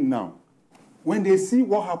working now, when they see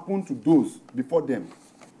what happened to those before them,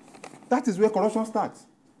 that is where corruption starts.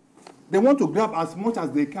 They want to grab as much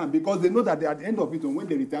as they can because they know that at the end of it, when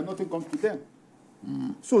they retire, nothing comes to them.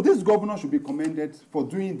 So this governor should be commended for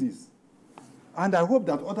doing this. And I hope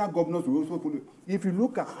that other governors will also follow. If you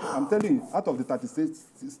look at, I'm telling you, out of the 30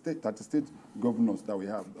 governors that we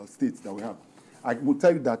have, or states that we have, I will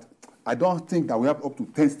tell you that I don't think that we have up to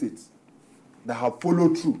 10 states that have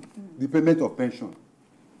followed through the payment of pension.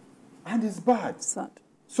 And it's bad. Sad.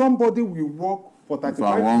 Somebody will work for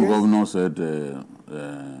 35 years. One governor said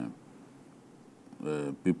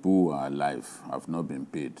people who are alive have not been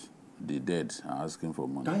paid. The dead are asking for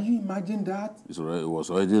money. Can you imagine that? It was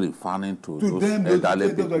already referring to those them, elderly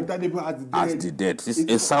people as the dead.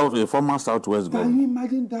 It's a former Southwest governor. Can you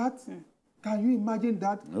imagine that? Can you imagine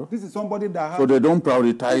that? No. This is somebody that has... So they don't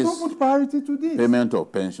prioritize... They don't put priority to this. Payment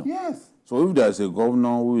of pension. Yes. So if there's a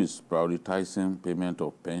governor who is prioritizing payment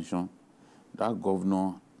of pension, that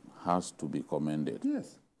governor has to be commended.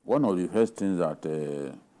 Yes. One of the first things that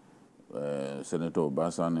Senator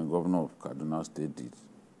Obasanjo, governor of Kaduna State, did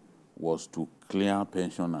was to clear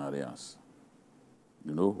pension arrears.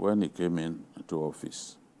 You know, when he came into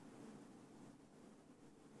office,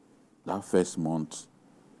 that first month,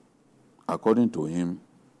 according to him,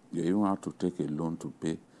 you even have to take a loan to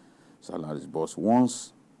pay salaries. But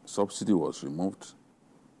once subsidy was removed,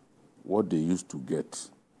 what they used to get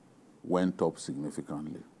went up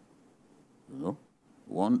significantly. You know,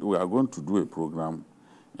 we are going to do a program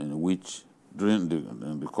in which, during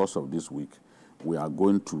the course of this week, we are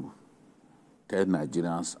going to tell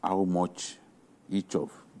Nigerians how much each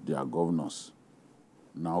of their governors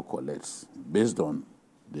now collects based on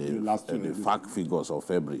the fact figures of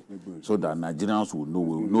February, so that Nigerians will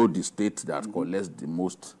know the state that collects the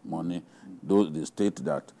most money, the state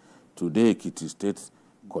that today Ekiti State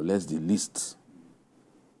collects the least.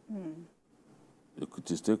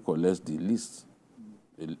 Ekiti State collects the least,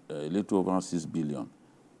 a little over 6 billion.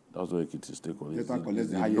 That's what Ekiti State collects.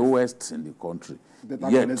 The lowest in the country. Yet,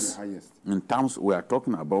 the highest. In terms, we are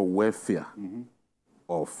talking about welfare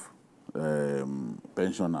of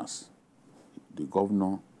pensioners. The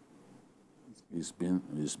governor is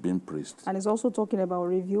being praised. And he's also talking about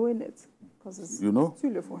reviewing it. Because it's even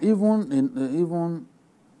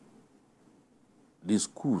the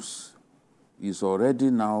schools is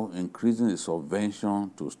already now increasing the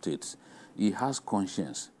subvention to states. He has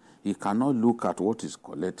conscience. He cannot look at what he's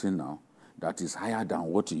collecting now that is higher than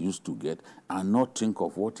what he used to get and not think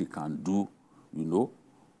of what he can do, you know,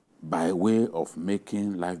 by way of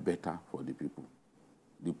making life better for the people.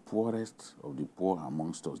 The poorest of the poor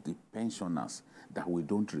amongst us, the pensioners that we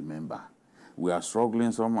don't remember. We are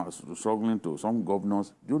struggling, some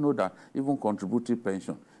governors. Do you know that even contributory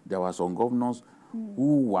pension, there were some governors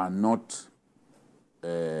who were not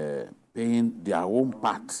paying their own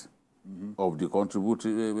part of the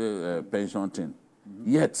contributory pension thing.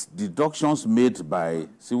 Yet, deductions made by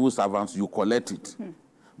civil servants, you collect it.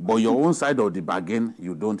 But your own side of the bargain,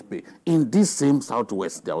 you don't pay. In this same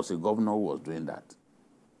Southwest, there was a governor who was doing that.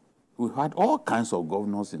 We had all kinds of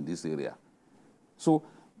governors in this area. So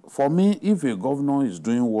for me, if a governor is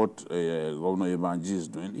doing what Governor Ebanji is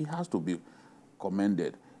doing, he has to be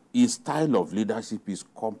commended. His style of leadership is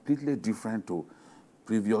completely different to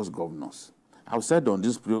previous governors. I've said on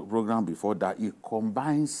this program before that he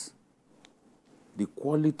combines the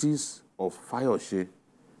qualities of Fayose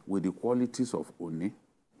with the qualities of Oni.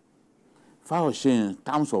 Fayose, in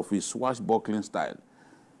terms of his swashbuckling style,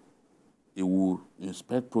 he will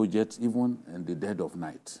inspect projects even in the dead of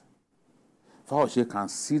night. Fayose can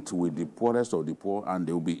sit with the poorest of the poor and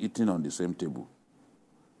they will be eating on the same table.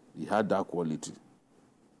 He had that quality.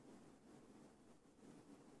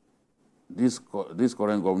 This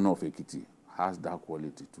current governor of Ekiti has that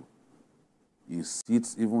quality too. He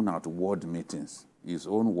sits even at ward meetings, his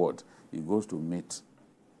own ward, he goes to meet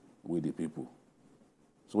with the people.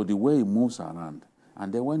 So the way he moves around,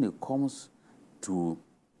 and then when it comes to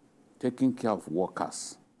taking care of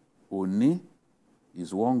workers, Oni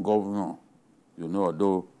is one governor, you know,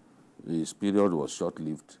 although his period was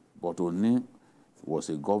short-lived, but Oni was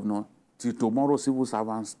a governor. Till tomorrow, civil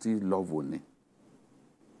servants still love Oni.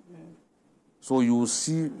 So you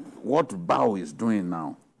see what Bao is doing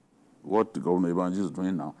now, what Governor Ebanji is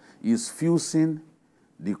doing now, is fusing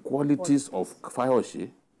the qualities of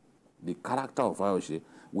Fayose, the character of Fayose,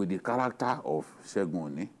 with the character of Segun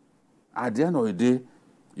Oni. At the end of the day,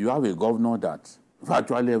 you have a governor that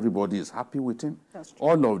virtually everybody is happy with him.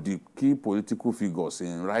 All of the key political figures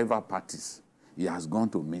in rival parties, he has gone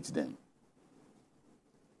to meet them.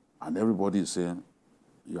 And everybody is saying,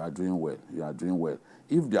 you are doing well, you are doing well.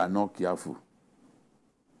 If they are not careful,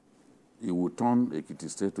 he will turn Ekiti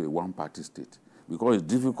State to a one-party state, because it's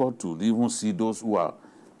difficult to even see those who are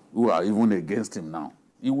even against him now.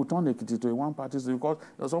 He will turn Ekiti to a one-party state because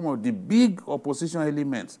some of the big opposition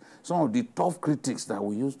elements, some of the tough critics that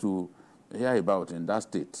we used to hear about in that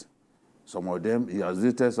state, some of them, he has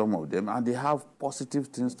visited some of them, and they have positive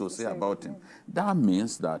things to say about him. That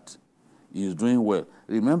means that he is doing well.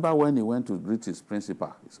 Remember when he went to greet his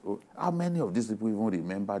principal? How many of these people even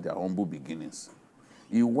remember their humble beginnings?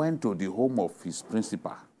 He went to the home of his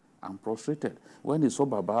principal and prostrated. When he saw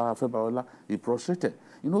Baba Febaola, he prostrated.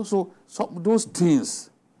 You know, so those things,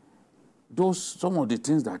 some of the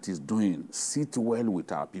things that he's doing sit well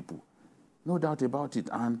with our people. No doubt about it.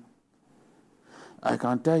 And I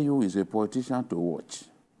can tell you he's a politician to watch.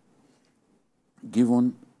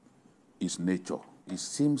 Given his nature, he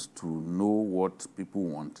seems to know what people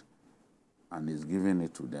want and is giving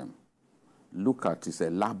it to them. Look at his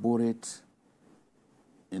elaborate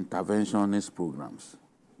interventionist programs.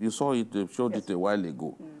 You saw it, they showed it a while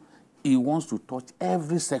ago. He wants to touch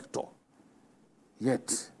every sector.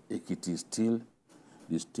 Yet, Ekiti is still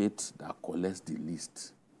the state that collects the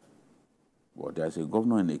least. But there's a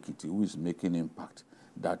governor in Ekiti who is making impact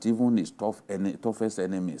that even his toughest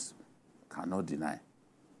enemies cannot deny.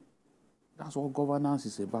 That's what governance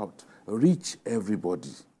is about. Reach everybody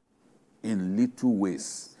in little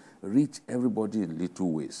ways. Reach everybody in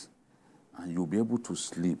little ways. And you'll be able to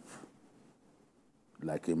sleep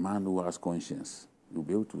like a man who has conscience. You'll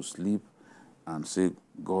be able to sleep and say,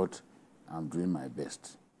 God, I'm doing my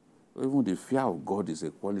best. Even the fear of God is a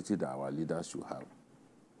quality that our leaders should have.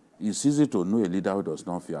 It's easy to know a leader who does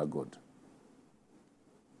not fear God.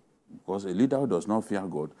 Because a leader who does not fear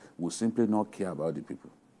God will simply not care about the people.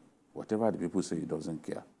 Whatever the people say, he doesn't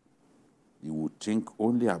care. He will think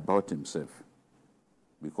only about himself.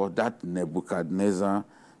 Because that Nebuchadnezzar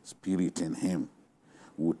spirit in him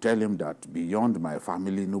will tell him that beyond my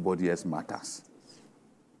family, nobody else matters.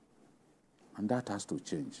 And that has to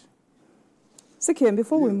change. Sikim,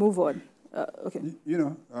 before we move on, okay. You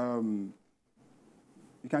know,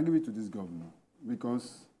 you can give it to this governor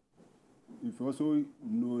because if you also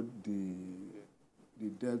know the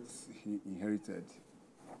debts he inherited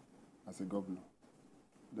as a governor,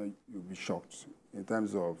 then you'll be shocked in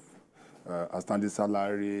terms of outstanding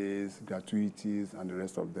salaries, gratuities, and the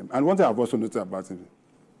rest of them. And one thing I've also noticed about him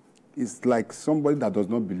is like somebody that does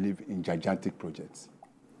not believe in gigantic projects.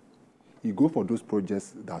 He goes for those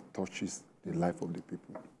projects that touches the life of the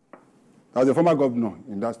people. As a former governor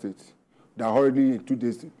in that state, they already, 2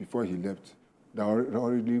 days before he left, they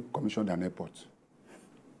already commissioned an airport.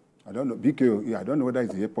 I don't know, BK, I don't know whether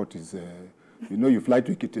the airport is, you know, you fly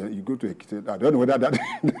to Ekiti, you go to Ekiti, I don't know whether that...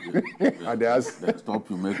 They stop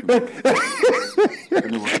you, make me.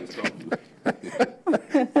 Anyone stop you.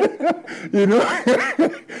 You know,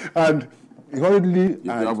 and he already...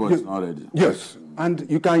 The airport is not ready. Yes, and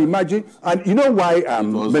you can imagine, and you know why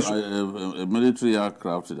I'm... It was a military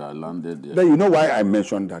aircraft that landed there. Then you know why I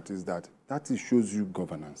mentioned that is that shows you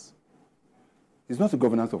governance. It's not a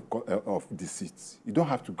governance of deceit. You don't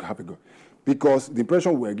have to have a governance. Because the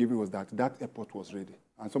impression we were giving was that airport was ready.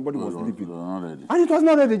 and somebody was leaving. Not ready. And it was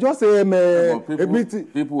not ready. Just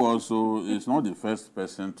people also, it's not the first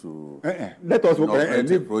person to let us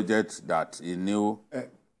a project that he knew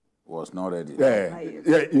was not ready.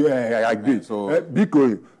 I agree. So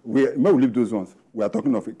because we leave those ones. We are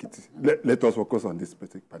talking of Ekiti. Let us focus on this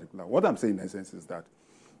particular. What I'm saying in essence is that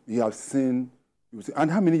you have seen,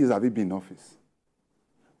 and how many years have you been in office?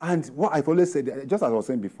 And what I've always said, just as I was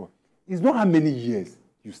saying before, it's not how many years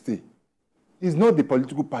you stay. It's not the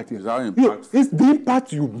political party. It's the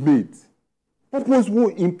impact you've made. Purposeful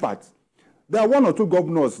impact. There are one or two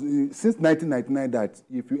governors since 1999 that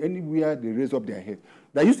if you anywhere they raise up their head.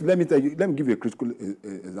 They used to, let me give you a critical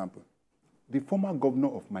example. The former governor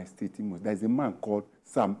of my state, there is a man called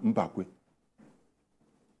Sam Mbakwe.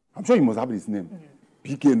 I'm sure you must have his name.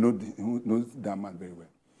 PK knows that man very well.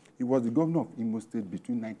 He was the governor of Imo State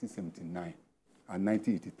between 1979 and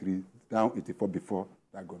 1983, down 84 before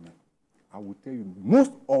that government. I will tell you,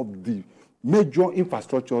 most of the major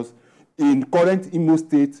infrastructures in current Imo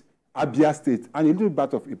State, Abia State, and a little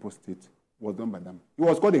bit of Ipo State was done by them. He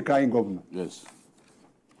was called a crying governor. Yes.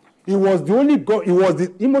 He was the only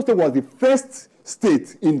Imo State was the first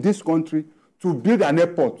state in this country to build an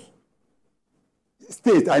airport.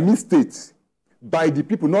 State by the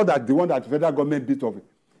people, not that the one that the federal government built of it.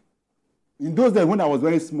 In those days, when I was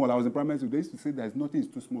very small, I was in primary school, they used to say there's nothing is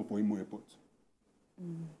too small for Imo Airport.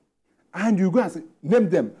 And you go and say, name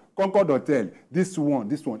them, Concord Hotel, this one,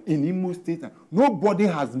 in Imo State. Nobody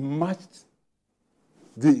has matched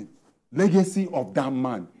the legacy of that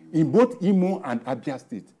man in both Imo and Abia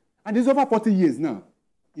State. And it's over 40 years now.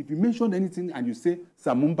 If you mention anything and you say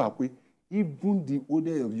Sam Mbakwe, even the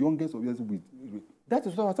older of youngest of yours, that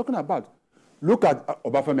is what I was talking about. Look at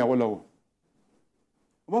Obafemi Awolowo.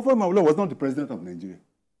 Obafemi Awolowo was not the president of Nigeria.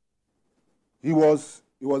 He was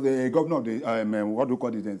a governor of the what do you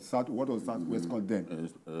call it then? What was Southwest called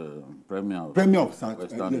then? Premier of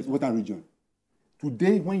Western region.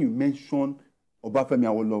 Today, when you mention Obafemi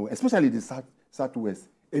Awolowo, especially the Southwest,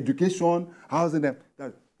 education, housing,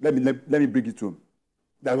 let me bring it to him.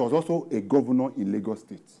 There was also a governor in Lagos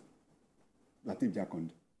State, Lateef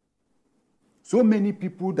Jakonde. So many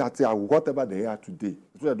people that are whatever they are today,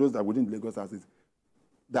 especially those that are within Lagos State,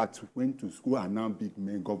 that went to school are now big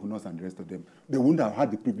men, governors, and the rest of them. They wouldn't have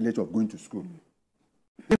had the privilege of going to school.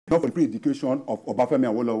 If not for the pre-education of Obafemi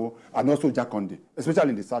Awolowo and also Jakonde,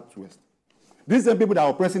 especially in the Southwest. These same people that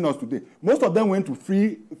are oppressing us today, most of them went to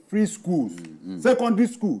free schools, secondary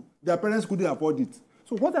school. Their parents couldn't afford it.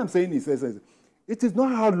 So what I'm saying is, it is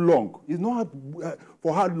not how long, it's not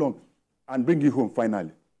for how long, and bring it home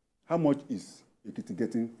finally. How much is Ekiti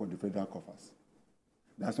getting for the federal coffers?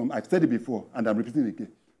 I've said it before, and I'm repeating it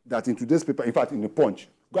again, that in today's paper, in fact, in the Punch,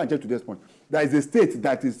 go and check today's Punch, there is a state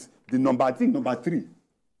that is the number 3,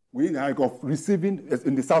 of receiving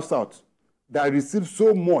in the South, that receive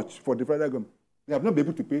so much for the federal government. They have not been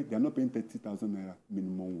able to pay, they are not paying 30,000 naira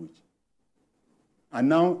minimum wage. And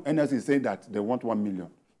now, NS is saying that they want 1 million.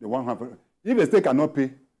 They want half. If a state cannot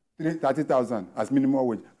pay 30,000 as minimum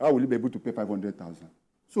wage, how will you be able to pay 500,000?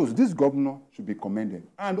 So this governor should be commended.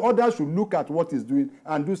 And others should look at what he's doing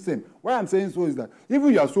and do the same. Why I'm saying so is that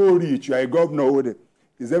even you are so rich, you are a governor,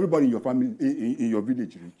 is everybody in your family, in your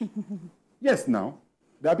village rich? Yes, now.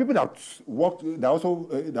 There are people that work, that also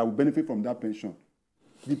that will benefit from that pension.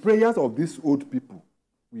 The prayers of these old people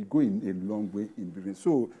will go in a long way in business.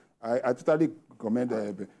 So I totally commend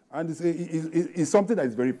and it's something that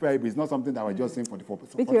is verifiable. It's not something that we're just saying for the purpose.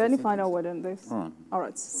 Thank you. Any final word on this? All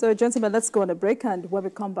right. So, gentlemen, let's go on a break, and when we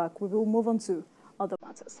come back, we will move on to other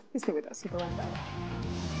matters. Please stay with us. We'll be right back.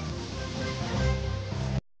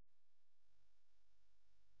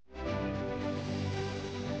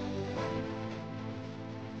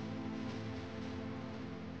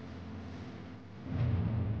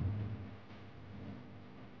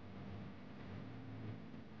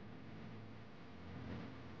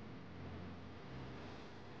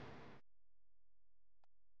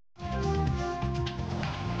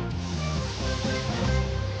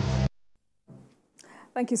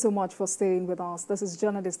 Thank you so much for staying with us. This is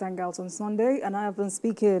Journalist Hangout on Sunday, and I have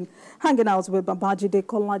been hanging out with Babajide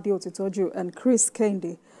Kolade Otitoju and Chris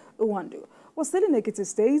Kendi Uwandu. We're still in Ekiti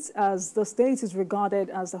State, as the state is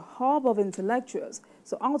regarded as a hub of intellectuals.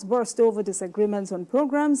 So outbursts over disagreements on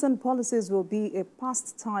programs and policies will be a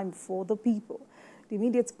pastime for the people. The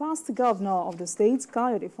immediate past governor of the state,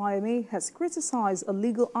 Kayode Fayemi, has criticized a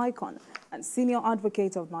legal icon and senior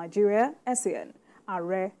advocate of Nigeria, SAN, Are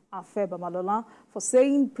Afe Babalola, for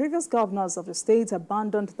saying previous governors of the state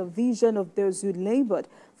abandoned the vision of those who labored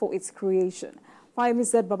for its creation. Fayemi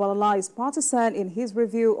said Babalola is partisan in his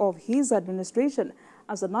review of his administration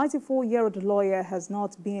as the 94-year-old lawyer has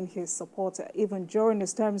not been his supporter, even during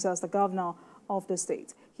his terms as the governor of the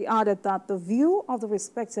state. He added that the view of the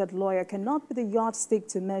respected lawyer cannot be the yardstick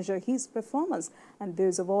to measure his performance and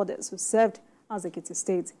those of others who served as Ekiti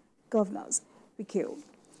state governors. We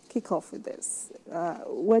kick off with this.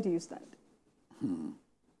 Where do you stand?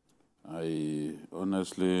 I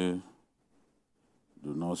honestly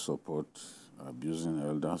do not support abusing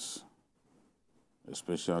elders,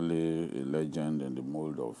 especially a legend in the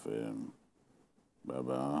mold of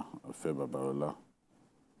Baba Afe Babalola.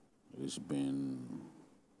 It's been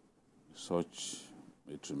such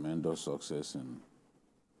a tremendous success in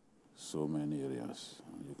so many areas.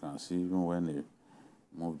 You can see even when he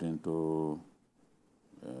moved into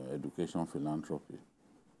education philanthropy,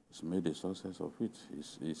 he's made a success of it.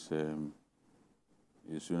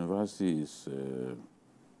 His university is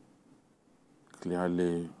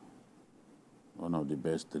clearly one of the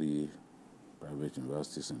best 3 private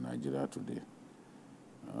universities in Nigeria today.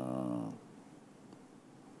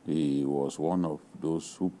 He was one of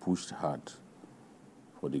those who pushed hard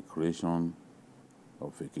for the creation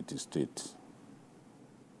of Ekiti State,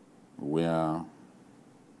 where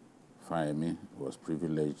Fayemi was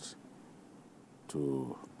privileged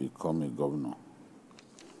to become a governor.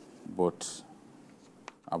 But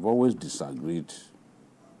I've always disagreed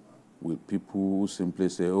with people who simply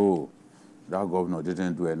say, oh, that governor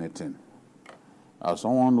didn't do anything. As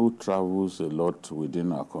someone who travels a lot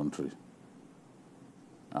within our country,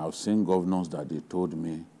 I've seen governors that they told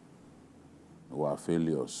me were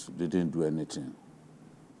failures, didn't do anything,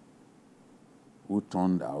 who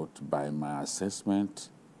turned out, by my assessment,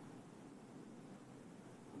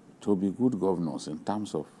 to be good governors in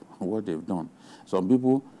terms of what they've done. Some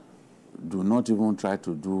people do not even try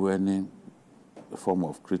to do any form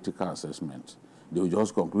of critical assessment. They will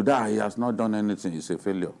just conclude, he has not done anything, he's a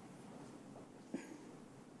failure.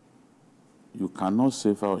 You cannot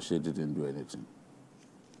say Fayose didn't do anything.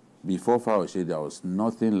 Before Fayose, there was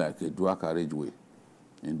nothing like a dual carriageway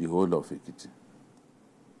in the whole of Ekiti.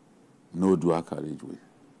 No dual carriageway.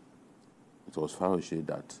 It was Fayose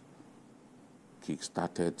that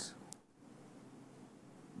kick-started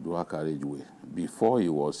dual carriageway before he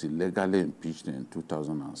was illegally impeached in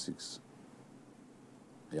 2006.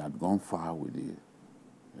 He had gone far with the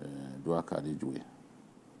dual carriageway,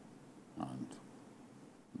 and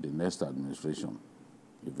the next administration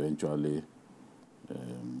eventually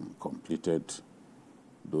completed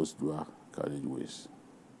those dual carriageways.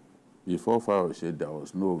 Before Fayose, there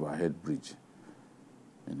was no overhead bridge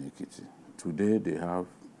in Ekiti. Today, they have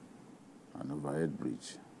an overhead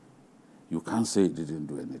bridge. You can't say he didn't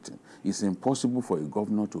do anything. It's impossible for a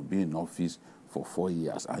governor to be in office for 4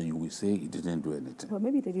 years and you will say he didn't do anything. Well,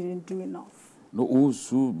 maybe they didn't do enough. No,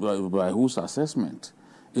 by whose assessment?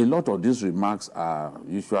 A lot of these remarks are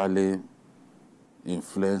usually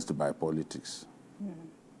influenced by politics.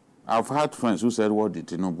 I've had friends who said, what did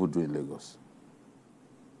Tinubu do in Lagos?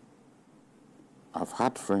 I've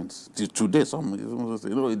had friends. Today, some say,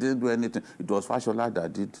 no, he didn't do anything. It was Fashola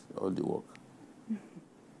that did all the work.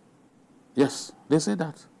 Yes, they say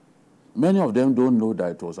that. Many of them don't know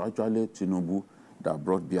that it was actually Tinubu that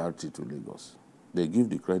brought BRT to Lagos. They give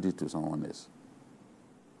the credit to someone else.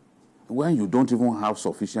 When you don't even have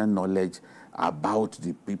sufficient knowledge about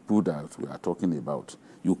the people that we are talking about,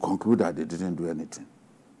 you conclude that they didn't do anything.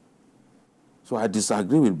 So I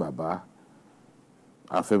disagree with Baba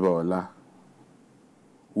Afe Babalola,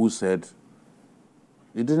 who said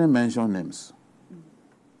he didn't mention names,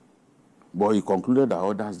 but he concluded that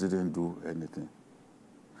others didn't do anything.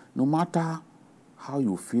 No matter how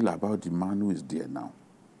you feel about the man who is there now,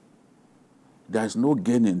 there is no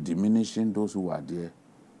gain in diminishing those who are there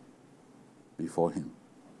before him.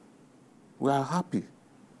 We are happy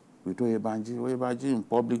with Oyebanji. Oyebanji in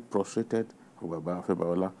public prostrated for Baba Afe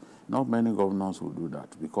Babalola. Not many governors will do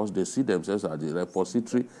that because they see themselves as the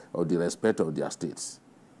repository of the respect of their states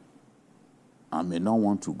and may not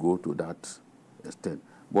want to go to that extent.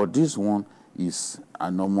 But this one is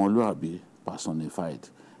an Omoluabi personified.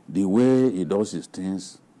 The way he does his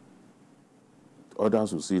things,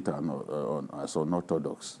 others will see it as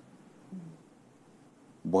unorthodox.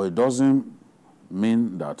 But it doesn't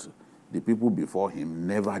mean that the people before him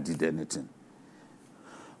never did anything.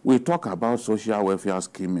 We talk about social welfare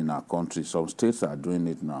scheme in our country. Some states are doing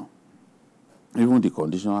it now. Even the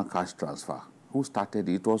conditional cash transfer. Who started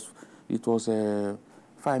it? It was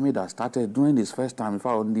Fayemi that started doing his first time. In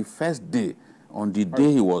fact, on the first day, on the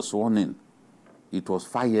day he was sworn in, it was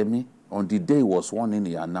Fayemi. On the day he was sworn in,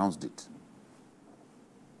 he announced it.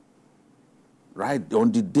 Right?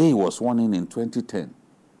 On the day he was sworn in 2010,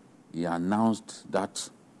 he announced that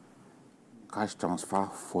cash transfer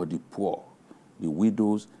for the poor, the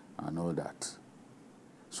widows, and all that.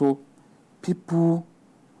 So people,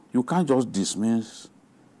 you can't just dismiss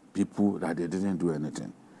people that they didn't do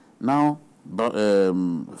anything. Now,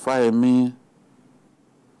 Fayemi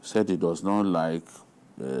said he does not like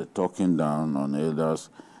talking down on elders,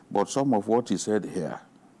 but some of what he said here,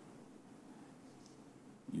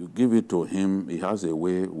 you give it to him, he has a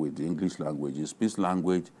way with the English language. He speaks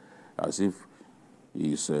language as if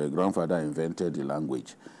his grandfather invented the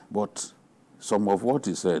language. But some of what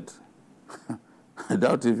he said, I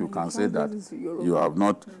doubt if you can say that you have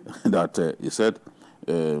not, that he said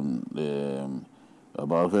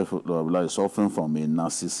about suffering from a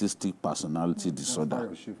narcissistic personality disorder.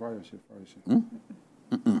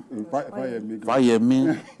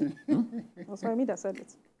 Fayemi. It was Fayemi that said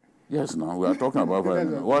it. Yes, no, we are talking about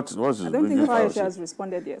Fayemi. What is I don't think Fayemi has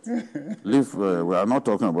responded yet. We are not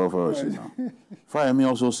talking about Fayemi now. Fayemi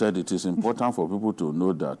also said it is important for people to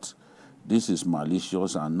know that this is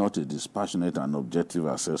malicious and not a dispassionate and objective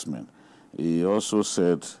assessment. He also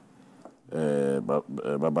said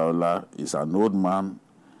Babalola is an old man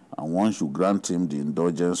and one should grant him the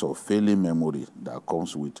indulgence of failing memory that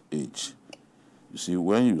comes with age. You see,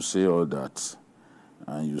 when you say all that,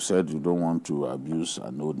 and you said you don't want to abuse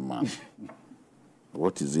an old man,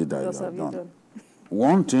 what is it that you have done?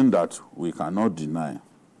 One thing that we cannot deny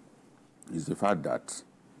is the fact that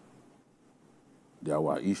there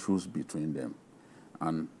were issues between them.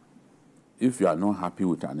 And if you are not happy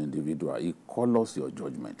with an individual, it colors your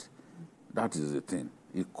judgment. That is the thing.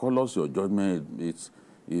 It colors your judgment.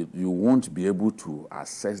 You won't be able to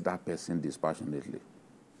assess that person dispassionately.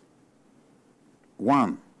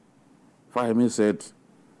 One, Fayemi said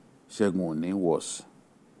Segun Oni was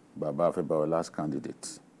Baba Babala's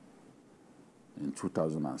candidate in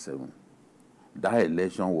 2007. That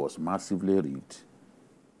election was massively rigged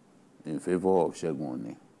in favor of Segun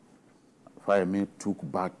Oni. Fayemi took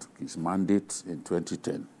back his mandate in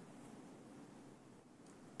 2010.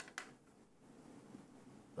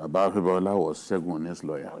 Baba Babala was Segun Oni's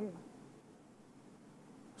lawyer.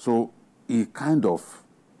 So he kind of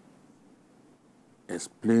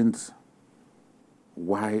explained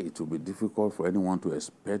why it will be difficult for anyone to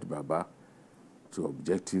expect Baba to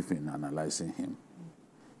objective in analyzing him.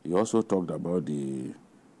 He also talked about the,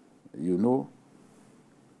 even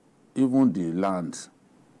the land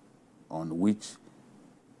on which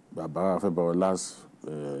Baba Babala's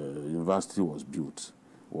university was built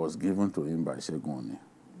was given to him by Segun Oni.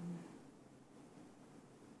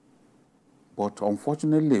 But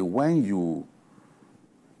unfortunately, when you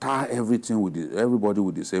tar everything with everybody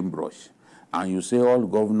with the same brush, and you say all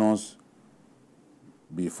governors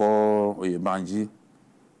before Oyebanji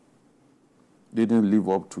didn't live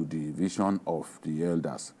up to the vision of the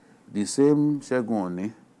elders, the same Segun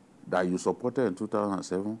Oni that you supported in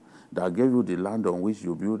 2007, that gave you the land on which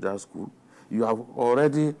you built that school, you have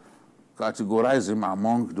already categorized him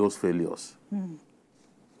among those failures.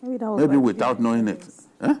 Maybe without knowing it.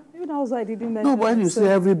 Eh? Maybe that was why I didn't mention. No, when you say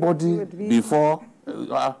everybody before,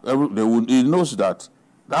 he knows that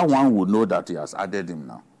one would know that he has added him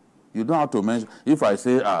now. You don't have to mention. If I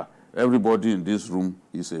say, everybody in this room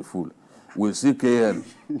is a fool, will CKN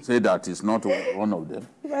say that he's not one of them?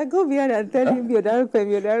 If I go beyond and tell him,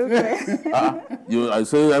 I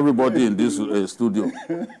say everybody in this studio,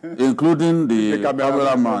 including the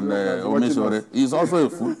cameraman, Omisore, is also a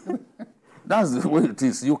fool. That's the way it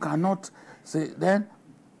is. You cannot say. Then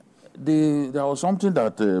there was something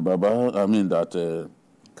that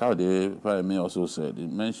Kaude Fayemi also said. He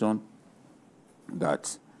mentioned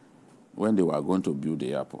that when they were going to build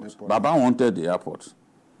the airport. Baba wanted the airport,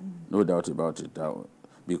 no doubt about it,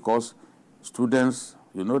 because students,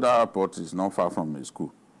 that airport is not far from the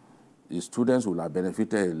school. The students will have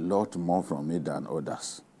benefited a lot more from it than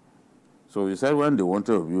others. So he said when they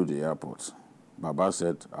wanted to build the airport, Baba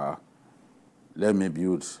said, let me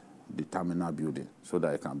build the terminal building so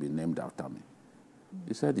that it can be named after me.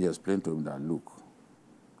 He said he explained to him that, look,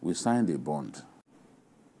 we signed a bond,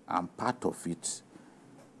 and part of it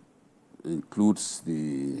includes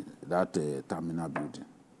that terminal building.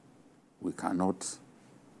 We cannot,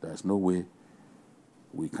 there's no way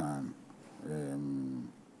we can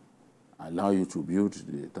allow you to build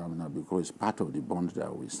the terminal because it's part of the bond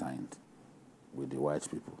that we signed with the white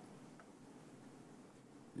people.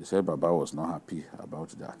 He said Baba was not happy about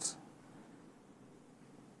that.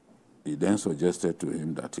 He then suggested to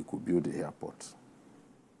him that he could build the airport,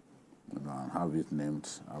 and have it named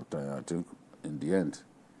after, I think, in the end,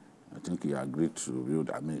 I think he agreed to build,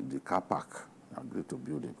 the car park. He agreed to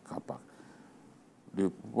build a car park. The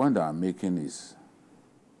point that I'm making is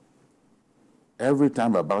every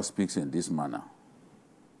time Baba speaks in this manner,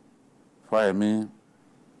 Fayemi,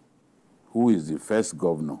 who is the first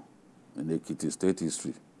governor in Ekiti state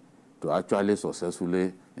history to actually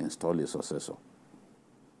successfully install a successor,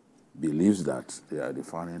 believes that they are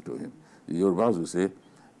referring to him. The Yorubas will say,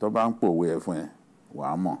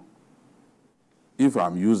 if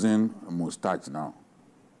I'm using mustache now,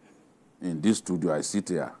 in this studio I sit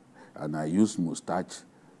here and I use mustache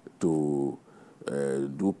to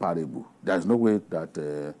do parable, there's no way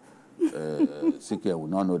that CK will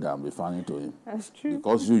not know that I'm referring to him. That's true.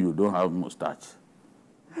 Because you don't have mustache.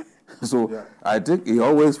 So yeah. I think he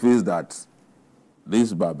always feels that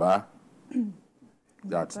this Baba,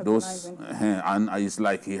 that those, and it's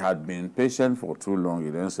like he had been patient for too long. He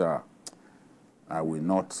then said, I will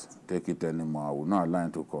not take it anymore. I will not allow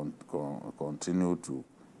him to continue to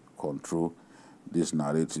control this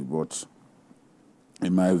narrative. But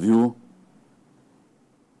in my view,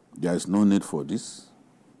 there is no need for this.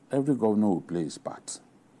 Every governor will play his part.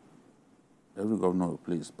 Every governor will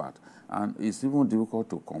play his part. And it's even difficult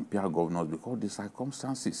to compare governors because the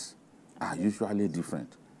circumstances are usually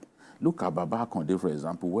different. Look at Baba Konde, for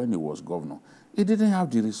example, when he was governor. He didn't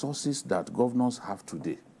have the resources that governors have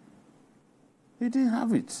today. He didn't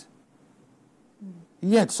have it.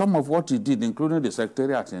 Yet some of what he did, including the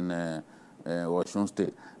secretariat in Osun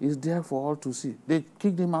State, is there for all to see. They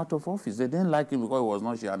kicked him out of office. They didn't like him because he was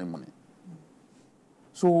not sharing money.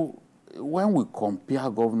 So when we compare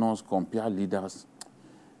governors, compare leaders,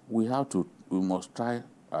 we must try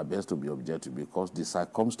our best to be objective because the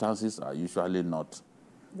circumstances are usually not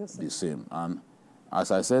the same. And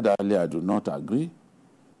as I said earlier, I do not agree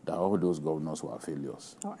that all those governors were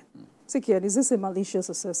failures. All right. Sikian, is this a malicious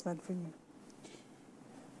assessment for you?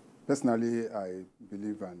 Personally, I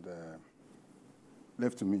believe, and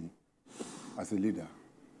left to me, as a leader,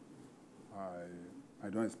 I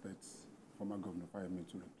don't expect former Governor Fayemi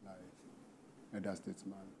to reply, elder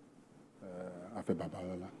statesman, Afe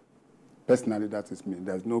Babalola. Personally, that is me.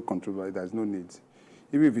 There's no controversy, there's no need.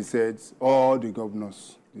 Even if he said all the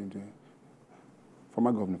governors,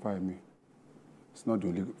 former Governor Fayemi, it's not the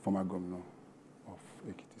only former governor of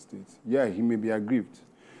Ekiti State. Yeah, he may be aggrieved.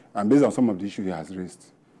 And based on some of the issues he has raised,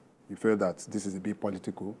 he felt that this is a bit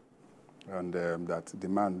political and that the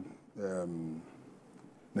man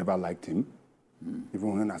never liked him,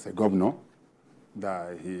 even when as a governor,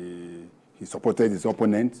 that he supported his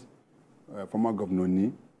opponent, former Governor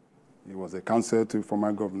Ni. He was a counsel to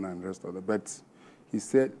former governor and the rest of the. But he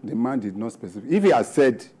said the man did not specify. If he had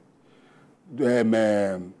said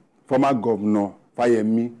former Governor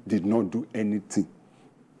Fayemi did not do anything,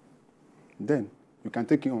 then you can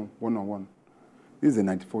take him on one-on-one. This is a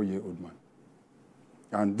 94-year-old man.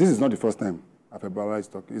 And this is not the first time Afe Babalola is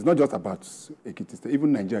talking. It's not just about Ekiti State,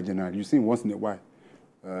 even Nigeria generally. You see him once in a while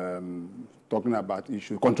talking about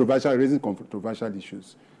issues, raising controversial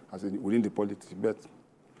issues within the politics. But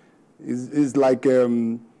it's like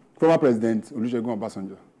former President Olusegun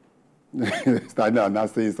Obasanjo standing and now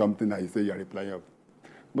saying something that you say you're replying of.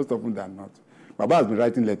 Most often than not. Baba has been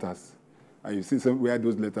writing letters. And you see where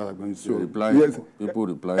those letters are going to show. People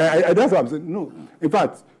reply. That's what I'm saying. No. In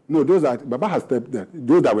fact, no, Baba has stepped there.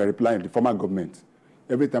 Those that were replying, the former government,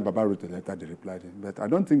 every time Baba wrote a letter, they replied. But I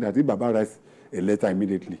don't think that if Baba writes a letter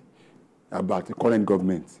immediately about the current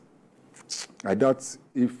government, I doubt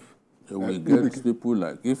if... we get people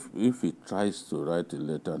like, if he tries to write a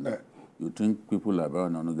letter, you think people like Baba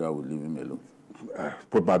Nanuga will leave him alone?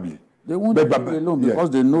 Probably. They won't leave him alone because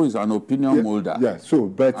they know he's an opinion molder. Yeah, so,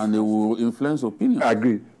 but... And they will influence opinion. I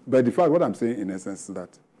agree. But the fact, what I'm saying in essence is that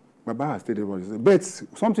Baba has stated what he said. But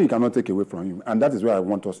something you cannot take away from him, and that is where I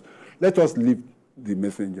want us. Let us leave the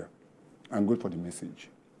messenger and go for the message.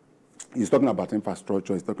 He's talking about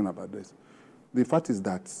infrastructure, he's talking about this. The fact is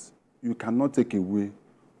that you cannot take away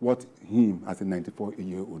what him, as a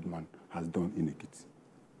 94-year-old man, has done in Ekiti.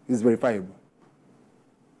 It's verifiable.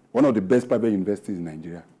 One of the best private universities in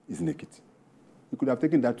Nigeria is in Ekiti. He could have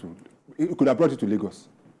taken that to, he could have brought it to Lagos.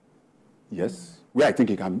 Yes, where I think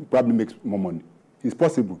he can probably make more money. It's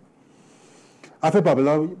possible. Afe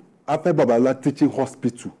Babalola Teaching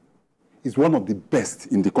Hospital is one of the best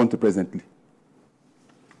in the country presently.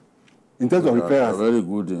 In terms of referrals. Very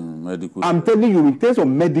good in medical. I'm telling you, in terms of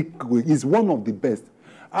medical, he's one of the best.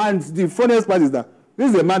 And the funniest part is that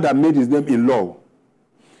this is a man that made his name in law.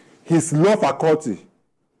 His law faculty,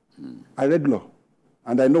 I read law,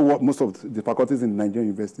 and I know what most of the faculties in Nigerian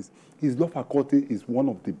universities. His law faculty is one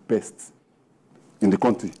of the best in the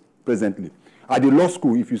country presently. At the law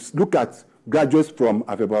school, if you look at graduates from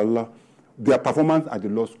Afe Babalola, their performance at the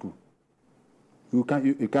law school You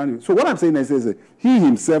can't. So what I'm saying is, he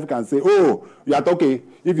himself can say, oh, you are okay.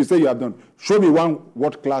 If you say you have done, show me one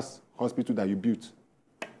world-class hospital that you built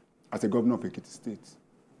as a governor of Ekiti State.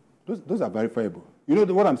 Those are verifiable. You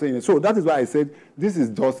know what I'm saying? So that is why I said this is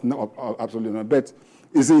just not absolutely not. But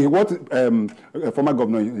you see, what a former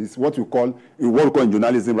governor is what you call in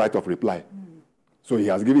journalism right of reply. So he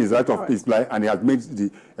has given his right of reply, and he has made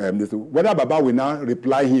the whether Baba will now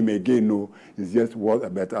reply him again, no, is just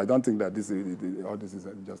what. But I don't think that all this is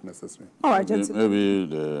just necessary. All right, maybe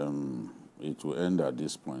it will end at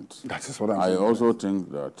this point. That is what I'm saying. I also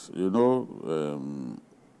think that, you know,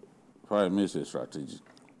 Prime Minister is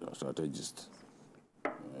a strategist.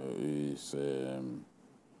 He's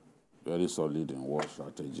very solid in war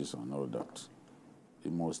strategies and all that. He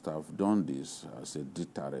must have done this as a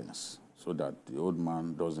deterrence, so that the old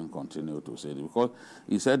man doesn't continue to say it. Because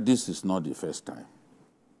he said this is not the first time.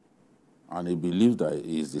 And he believes that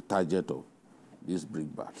he is the target of these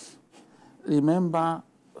brickbats. Remember,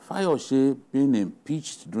 Fayose being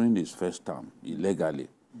impeached during his first term illegally.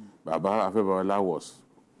 Baba Afebawala was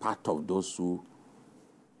part of those who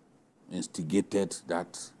instigated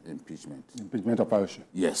that impeachment. Impeachment of Fayose?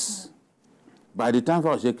 Yes. By the time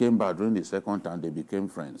Fayose came back during the second term, they became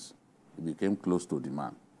friends. He became close to the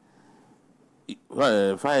man.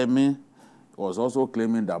 Fayemi was also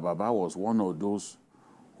claiming that Baba was one of those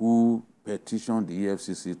who petitioned the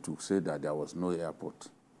EFCC to say that there was no airport.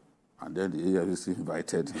 And then the EFCC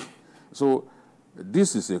invited him. So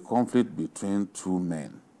this is a conflict between two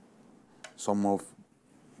men. Some of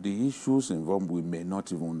the issues involved we may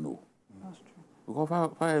not even know. That's true.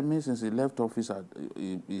 Because Fayemi, since he left office,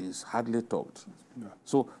 he's hardly talked. Yeah.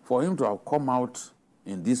 So for him to have come out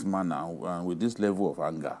in this manner and with this level of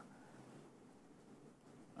anger,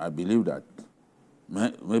 I believe that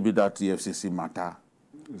maybe that EFCC matter.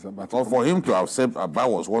 Or for him to have said Abba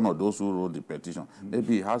was one of those who wrote the petition,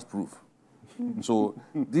 maybe he has proof. So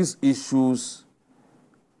these issues,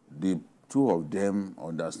 the two of them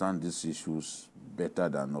understand these issues better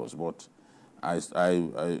than us. But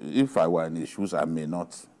if I were in issues, I may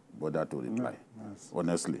not bother to reply. Yes.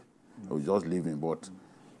 Honestly, I would just leave him. But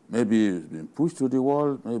maybe he's been pushed to the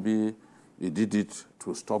wall. Maybe he did it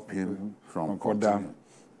to stop him from continuing.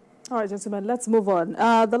 All right, gentlemen, let's move on.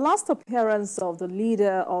 The last appearance of the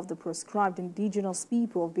leader of the proscribed indigenous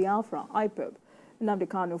people of Biafra, IPOB, Nnamdi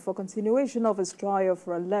Kanu, for continuation of his trial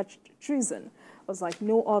for alleged treason was like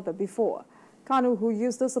no other before. Kanu, who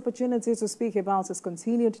used this opportunity to speak about his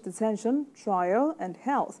continued detention, trial, and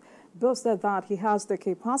health, boasted that he has the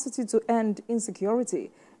capacity to end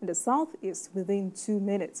insecurity in the southeast within 2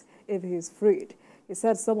 minutes if he is freed. He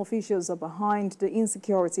said some officials are behind the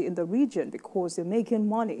insecurity in the region because they're making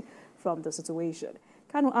money from the situation.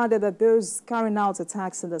 Kanu added that those carrying out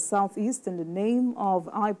attacks in the southeast in the name of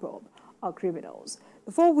IPOB are criminals.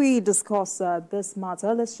 Before we discuss this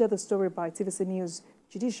matter, let's share the story by TVC News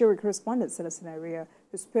judiciary correspondent Celestine Area,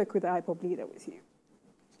 who spoke with the IPOB leader with you.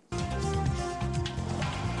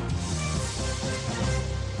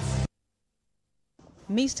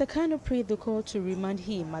 Mr. Kanu prayed the court to remand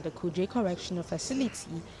him at the Kuje Correctional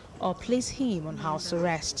Facility or place him on house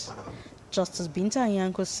arrest. Justice Binta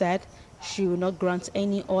Anyanko said she will not grant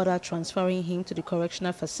any order transferring him to the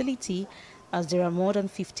correctional facility as there are more than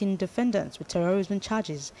 15 defendants with terrorism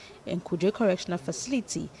charges in Kuje Correctional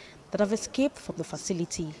Facility that have escaped from the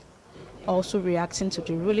facility. Also reacting to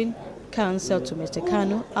the ruling, counsel to Mr.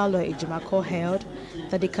 Kanu, Aloy Ejimako, held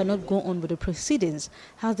that they cannot go on with the proceedings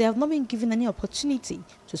as they have not been given any opportunity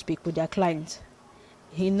to speak with their client.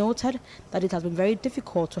 He noted that it has been very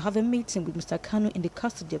difficult to have a meeting with Mr. Kanu in the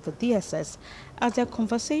custody of the DSS as their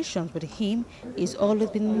conversations with him is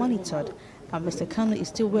always been monitored and Mr. Kanu is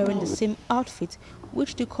still wearing the same outfit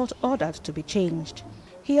which the court ordered to be changed.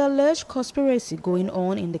 He alleged conspiracy going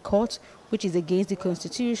on in the court which is against the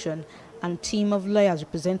constitution and team of lawyers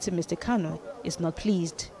representing Mr. Kanu is not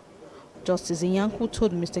pleased. Justice Anyanko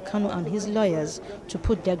told Mr. Kanu and his lawyers to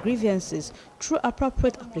put their grievances through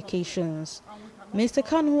appropriate applications. Mr.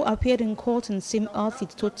 Kanu, who appeared in court in the same outfit,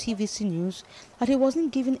 told TVC News that he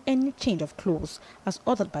wasn't given any change of clothes as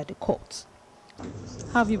ordered by the court.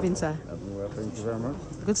 How have you been, sir? I've been well, thank you very much.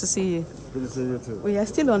 Good to see you. Good to see you too. We are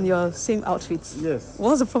still on your same outfits. Yes.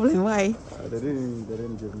 What's the problem? Why? They didn't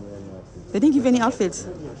give me any outfits. They didn't give any outfits?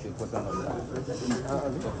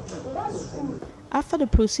 After the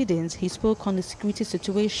proceedings, he spoke on the security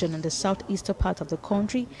situation in the southeastern part of the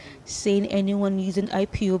country, saying anyone using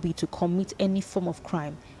IPOB to commit any form of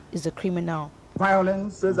crime is a criminal.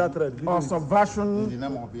 Violence or subversion in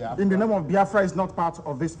the name of Biafra is not part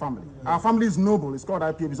of this family. Our family is noble. It's called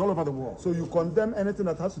IPOB. It's all over the world. So you condemn anything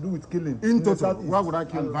that has to do with killing? In total, why would I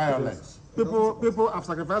kill? Violence. People have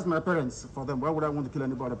sacrificed my parents for them. Why would I want to kill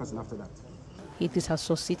any other person after that? He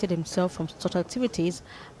disassociated himself from such activities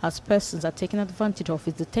as persons are taking advantage of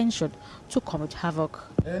his detention to commit havoc.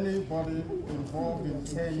 Anybody involved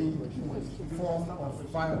in any form of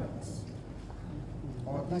violence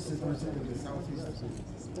or insecurity in the southeast,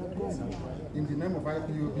 in the name of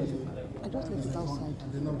IPOB, I don't think it's outside.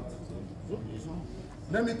 They know it.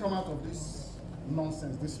 Let me come out of this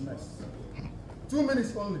nonsense, this mess. 2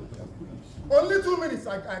 minutes only. Only 2 minutes,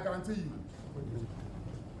 I guarantee you.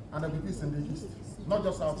 And there'll be peace in the east, not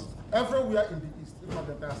just south. Everywhere in the east, if not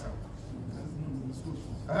the entire south.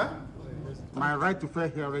 My right to fair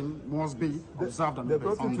hearing must be observed and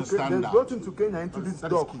understand. They brought him to Kenya into this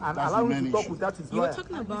dock and allowed him to talk without his lawyer. You were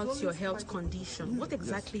talking about your health condition. What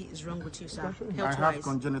exactly is wrong with you, sir? I have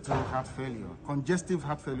congenital heart failure. Congestive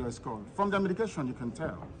heart failure is called. From the medication, you can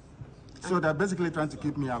tell. So they're basically trying to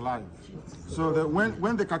keep me alive. So that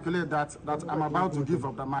when they calculate that I'm about to give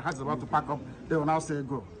up, that my heart is about to pack up, they will now say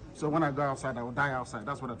go. So when I go outside, I will die outside.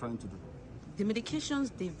 That's what they're trying to do. The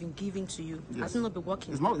medications they've been giving to you, yes. has it not been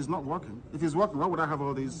working? It's not working. If it's working, why would I have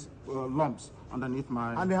all these lumps underneath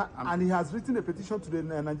my... And he has written a petition to the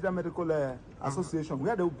Nigerian Medical Association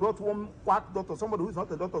where they brought one quack doctor, somebody who is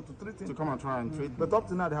not a doctor, to treat him. To come and try and treat me. But up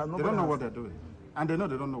to now, they have no... They don't know what they're doing. And they know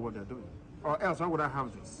they don't know what they're doing. Or else, why would I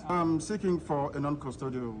have this? I'm seeking for a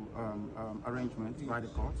non-custodial arrangement by the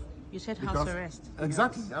court. You said house arrest.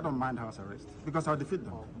 Exactly. I don't mind house arrest because I'll defeat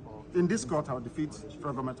them. In this court, I'll defeat the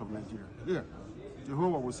federal government of Nigeria. Here,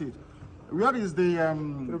 Jehovah will see it. Where is the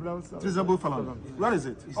treasonable felon? Where is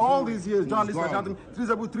it? All these years, journalists are shouting,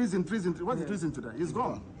 treasonable, treason. What's the treason today? He's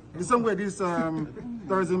gone. The same way this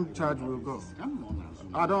terrorism charge will go.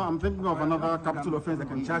 I'm thinking of another capital offense that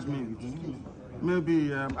can charge me with.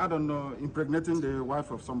 Maybe, I don't know, impregnating the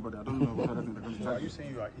wife of somebody. I don't know what other thing they're going to charge. Are you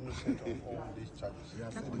saying you are innocent of all these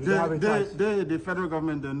charges? The federal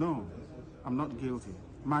government, they know I'm not guilty.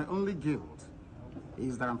 My only guilt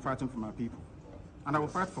is that I'm fighting for my people. And I will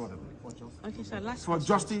fight for them. Okay, so last for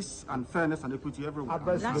justice and fairness and equity everywhere.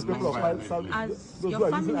 Last question. Has your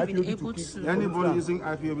family been able to... Anybody using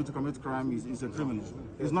IPOB to commit crime is a criminal.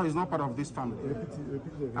 It's not part of this family.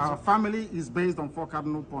 Our family is based on 4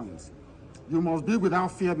 cardinal points. You must be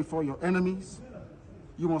without fear before your enemies.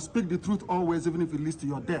 You must speak the truth always, even if it leads to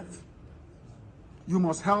your death. You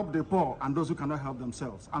must help the poor and those who cannot help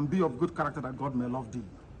themselves, and be of good character that God may love thee.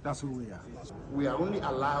 That's who we are. We are only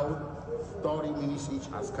allowed 30 minutes each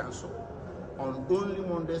as council on only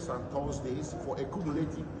Mondays and Thursdays for a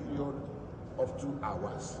cumulative period of 2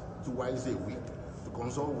 hours, twice a week, to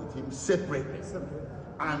consult with him separately.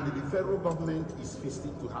 And the federal government is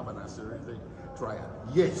feasting to have an accelerated trial.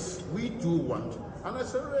 Yes, we do want an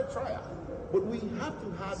accelerated trial, but we have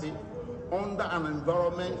to have it under an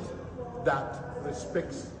environment that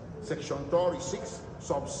respects Section 36,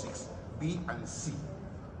 Sub 6, B and C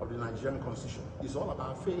of the Nigerian Constitution. It's all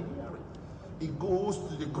about fair hearing. It goes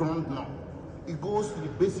to the ground norm. It goes to the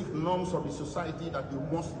basic norms of the society that you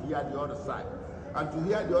must hear the other side. And to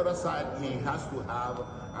hear the other side, he has to have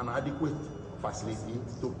an adequate facility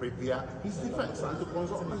to prepare his defense and to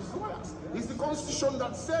consult his lawyers. It's the Constitution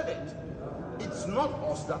that said it. It's not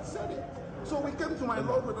us that said it. So we came to my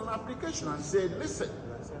Lord with an application and said, listen,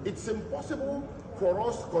 it's impossible for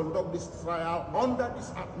us to conduct this trial under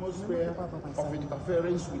this atmosphere of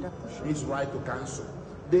interference with his right to counsel.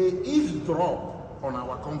 They eavesdrop on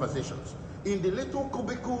our conversations. In the little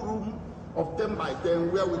cubicle room of 10 by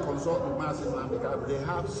 10 where we consult the masses, they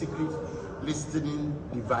have secret listening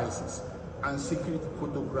devices and secret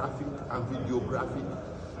photographic and videographic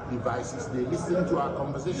devices. They listen to our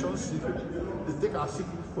conversations secretly. They take our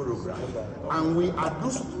secret photograph, and we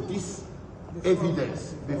adduce this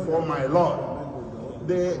evidence before my Lord.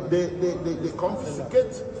 They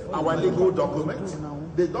confiscate our legal documents.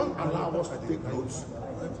 They don't allow us to take notes.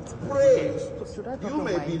 Pray. You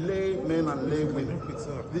may be laymen and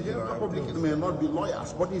laywomen. The general public may not be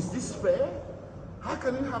lawyers, but is this fair? How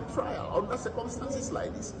can you have trial under circumstances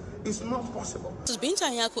like this? It's not possible. Binta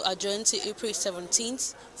Nyako adjourned to April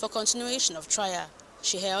 17th for continuation of trial.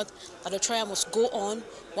 She held that the trial must go on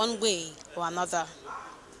one way or another.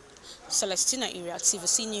 Celestina Area,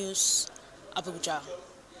 TVC News, Abuja.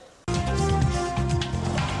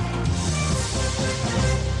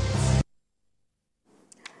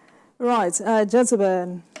 Right,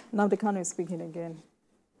 gentlemen, now the Kano is speaking again.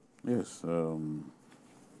 Yes,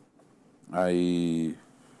 I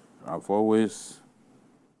have always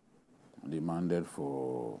demanded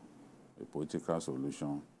for a political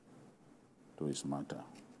solution to this matter.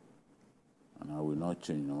 And I will not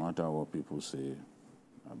change no matter what people say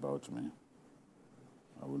about me.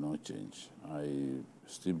 I will not change. I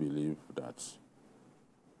still believe that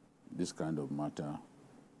this kind of matter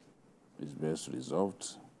is best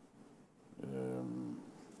resolved in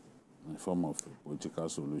the form of a political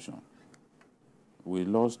solution. We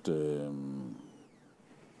lost the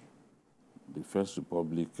First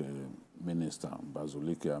Republic Minister,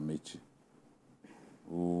 Bazulike Amechi,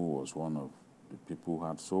 who was one of the people who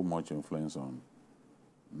had so much influence on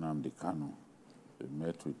Nnamdi Kanu. We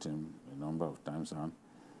met with him a number of times, and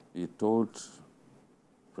he told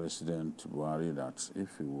President Buhari that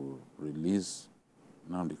if he will release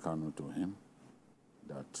Nnamdi Kanu to him,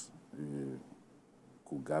 that he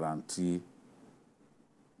could guarantee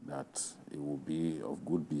that he will be of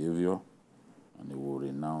good behavior and he will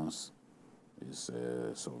renounce his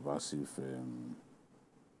subversive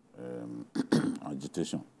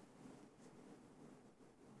agitation.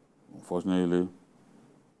 Unfortunately,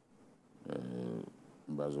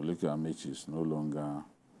 Bazulike Amechi is no longer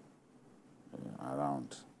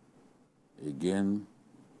around. Again,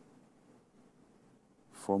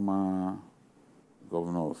 former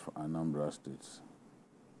governor of Anambra State,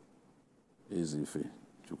 Ezefe,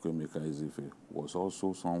 Chukwemeka Ezefe, was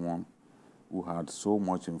also someone who had so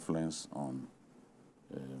much influence on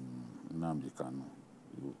Nnamdi Kanu.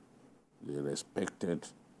 They respected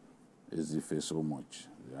Ezefe so much,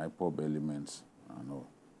 the IPOB elements and all.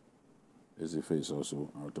 Ezefe is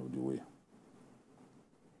also out of the way.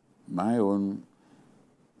 My own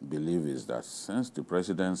belief is that since the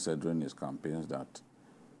president said during his campaigns that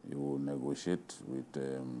he will negotiate with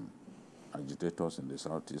agitators in the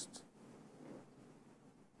southeast,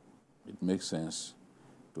 it makes sense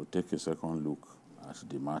to take a second look at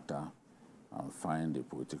the matter and find a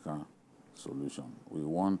political solution. We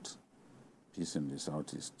want peace in the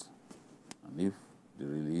southeast, and if the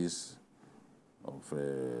release of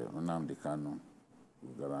Nnamdi Kanu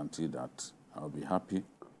will guarantee that, I'll be happy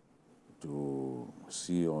to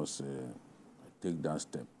see us take that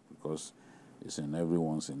step, because it's in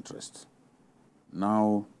everyone's interest.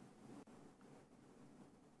 Now,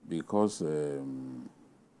 because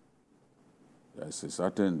there's a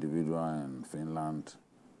certain individual in Finland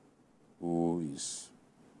who is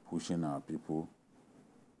pushing our people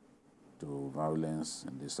to violence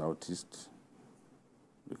in the southeast,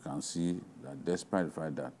 we can see that despite the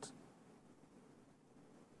fact that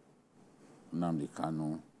Nnamdi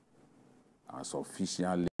Kanu has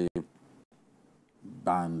officially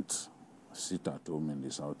banned sit-at-home in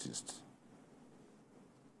the southeast,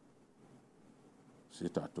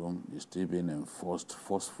 sit-at-home is still being enforced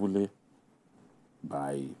forcefully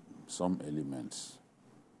by some elements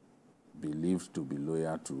believed to be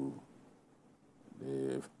loyal to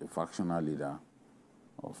the factional leader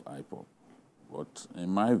of IPOB. But in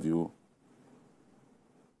my view,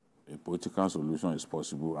 a political solution is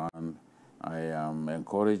possible, and I am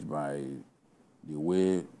encouraged by the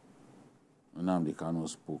way Nnamdi Kanu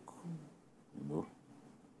spoke,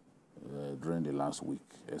 during the last week,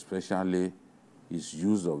 especially his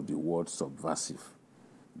use of the word subversive,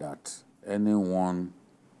 that anyone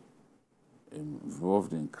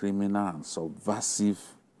involved in criminal and subversive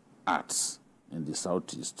acts in the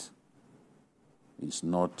southeast is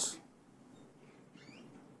not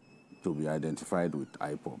to be identified with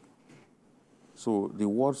IPOB. So the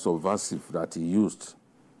word subversive that he used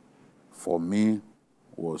for me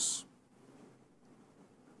was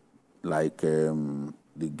like the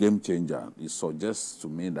game changer. It suggests to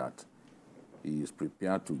me that he is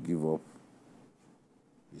prepared to give up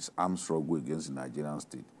his armed struggle against the Nigerian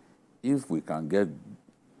state. If we can get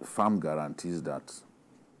firm guarantees that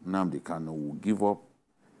Nnamdi Kanu will give up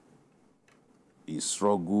his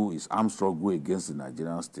struggle, his armed struggle against the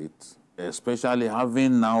Nigerian state, especially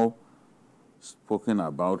having now spoken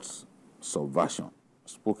about subversion,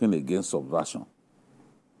 spoken against subversion,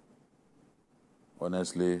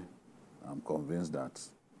 honestly, I'm convinced that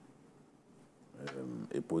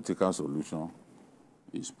a political solution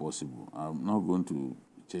is possible. I'm not going to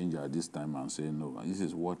change at this time and say no. This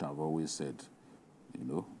is what I've always said.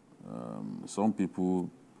 Some people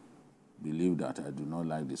believe that I do not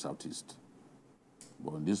like the Southeast.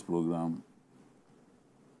 But in this program,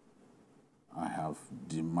 I have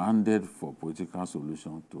demanded for political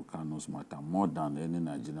solution to Kanu's matter more than any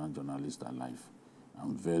Nigerian journalist alive.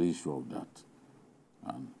 I'm very sure of that.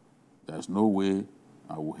 And there's no way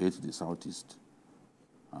I will hate the Southeast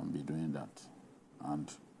and be doing that.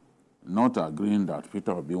 And not agreeing that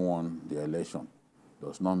Peter Obi won the election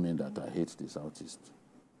does not mean that I hate the Southeast.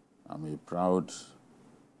 I'm a proud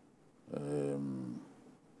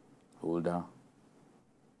holder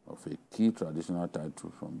of a key traditional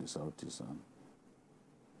title from the Southeast, and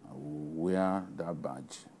I will wear that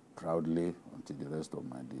badge proudly on until the rest of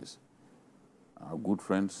my days. Our good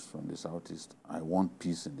friends from the Southeast, I want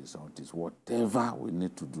peace in the Southeast. Whatever we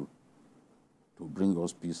need to do to bring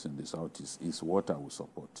us peace in the Southeast is what I will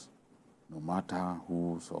support, no matter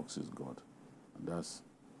who succeeds God. And that's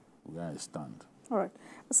where I stand. All right.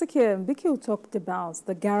 Mr. Bikio talked about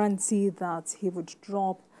the guarantee that he would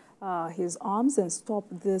drop his arms and stop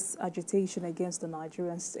this agitation against the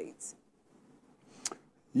Nigerian state.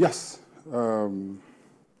 Yes.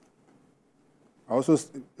 I also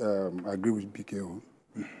agree with BKO.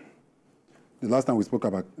 The last time we spoke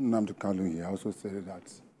about Nnamdi Kanu here, I also said that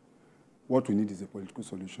what we need is a political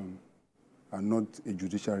solution and not a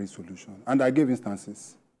judiciary solution. And I gave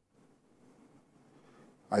instances.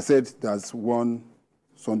 I said there's one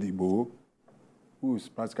Sunday Igboho who is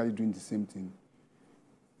practically doing the same thing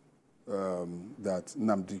that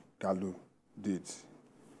Nnamdi Kanu did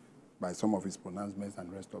by some of his pronouncements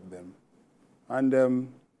and the rest of them. And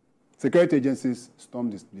security agencies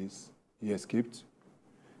stormed this place. He escaped.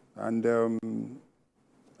 And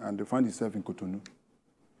they found himself in Cotonou,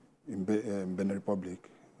 in Benin Republic.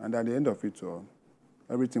 And at the end of it all,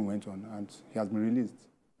 everything went on, and he has been released.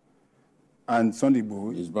 And Sunday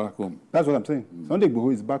Igboho is back home. That's what I'm saying. Sunday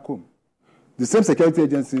Igboho is back home. The same security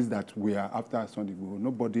agencies that were after Sunday Igboho,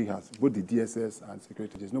 nobody has, both the DSS and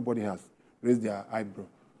security agencies, nobody has raised their eyebrow.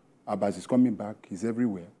 Abbas is coming back. He's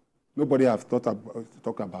everywhere. Nobody has talked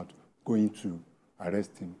about going to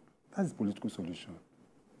arrest him. That's the political solution.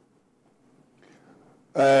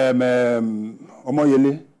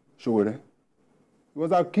 Omoyele Sowore, he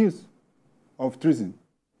was accused of treason.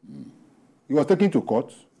 He was taken to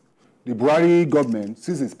court. The Buhari government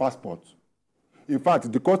seized his passport. In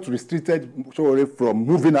fact, the court restricted Sowore from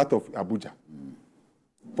moving out of Abuja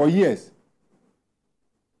for years.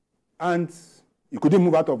 And he couldn't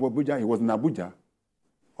move out of Abuja. He was in Abuja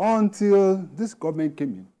until this government came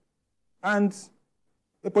in. And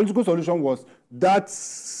the political solution was that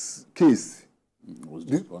case was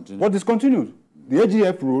discontinued. The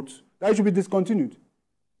AGF wrote that it should be discontinued.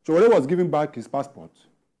 Sowore was giving back his passport.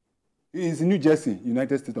 He is in New Jersey,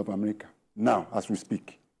 United States of America, now, as we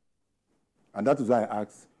speak. And that is why I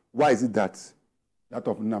asked, why is it that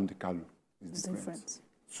of Nnamdi Kanu is different?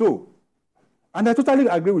 So, and I totally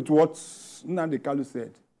agree with what Nnamdi Kanu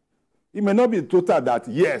said. It may not be total that,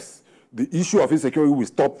 yes, the issue of insecurity will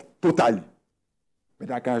stop totally.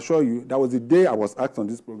 But I can assure you, that was the day I was asked on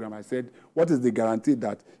this program. I said, what is the guarantee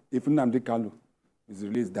that if Nnamdi Kanu is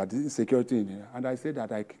released, that there is security in here? And I said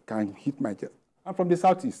that I can hit my chest. I'm from the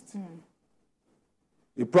Southeast.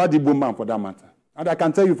 A proud Igbo man, for that matter. And I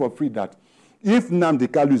can tell you for free that if Nnamdi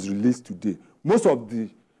Kanu is released today, most of the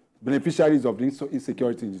beneficiaries of the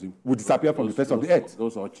insecurity will disappear from the face of the earth.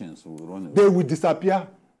 Those urchins will run away. They will disappear.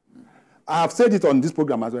 I have said it on this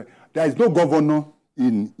program as well. There is no governor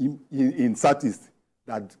in Southeast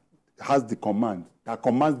that has the command, that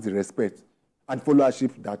commands the respect and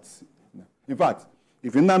followership that... In fact,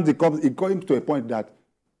 if Nnamdi comes, it comes to a point that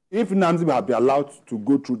if Nnamdi will be allowed to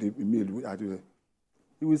go through the email,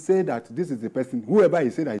 he will say that this is the person, whoever he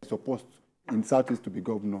said that he's supposed in Southeast to be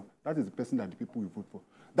governor, that is the person that the people will vote for.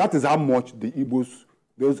 That is how much the Igbos,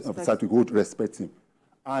 those of Southeast, would respect him.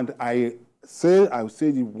 And I will say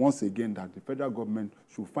it once again that the federal government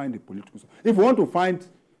should find a political solution. If we want to find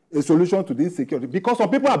a solution to the insecurity, because some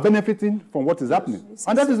people are benefiting from what is happening.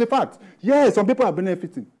 And that is the fact. Yes, some people are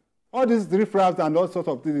benefiting. All these riffraffs and all sorts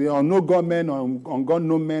of things, no government, on gun,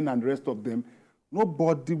 no men, and the rest of them,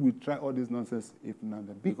 nobody will try all this nonsense if none.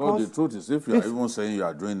 Because the truth is, if you are even saying you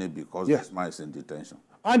are doing it because this man is in detention.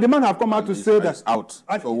 And the man have come out to say that... out.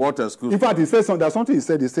 So what excuse? In fact, he said there's something he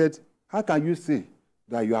said, how can you say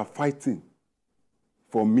that you are fighting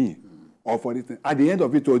for me or for anything? At the end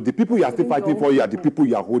of it all, the people you are still fighting for, you are the people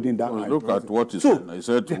you are holding down. Well, look at what he said. He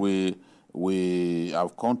said, we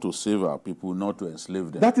have come to save our people, not to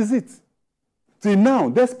enslave them. That is it. Till now,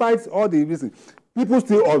 despite all the reasons, people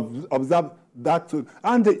still observe that too.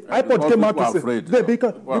 And the iPod came out to say,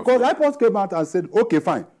 because iPod came out and said, okay,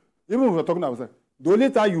 fine. Even if we're talking about the only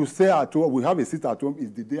time you say at home, we have a seat at home,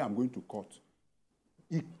 is the day I'm going to court.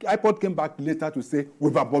 iPod came back later to say,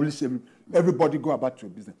 we've abolished everybody go about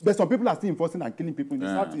your business. But some people are still enforcing and killing people in the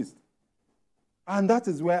Southeast. And that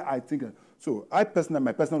is where I think, so my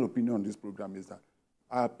personal opinion on this program is that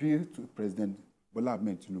I appeal to President Bola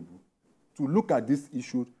Ahmed Tinubu to look at this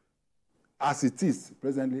issue as it is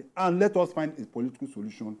presently and let us find a political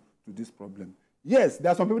solution to this problem. Yes,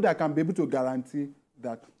 there are some people that can be able to guarantee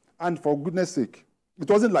that, and for goodness sake, it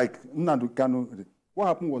wasn't like Nnamdi Kanu. What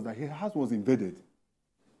happened was that his house was invaded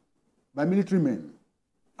by military men.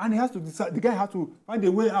 And he has to decide, the guy has to find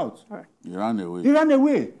a way out. He ran away. He ran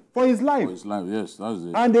away. For his life. For his life, yes, that's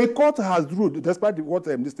it. And the court has ruled, despite what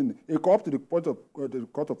this thing, a court to the point of the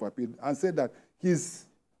Court of Appeal and said that his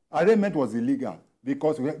arraignment was illegal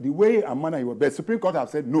because the way and manner he was. The Supreme Court have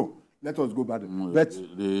said no. Let us go back. But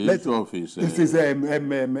the issue of his subversive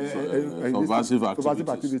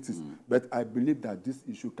activities. But I believe that this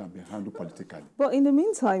issue can be handled politically. But in the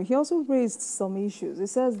meantime, he also raised some issues. He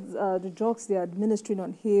says the drugs they are administering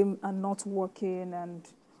on him are not working and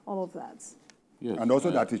all of that. Yes, and also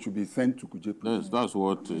that he should be sent to Kuje. Yes, that's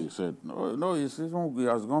what he said. No, he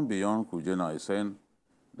has gone beyond Kuje now. He's saying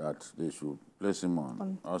that they should place him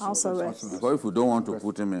on house arrest. Because if we don't want to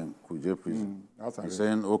put him in Kuje prison, he's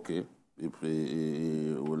saying, okay, if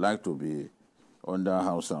he would like to be under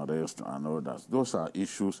house arrest and all that. Those are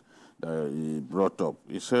issues that he brought up.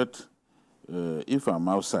 He said, if I'm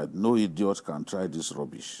outside, no idiot can try this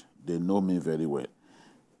rubbish. They know me very well.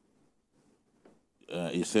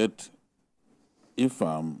 He said, if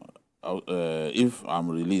I'm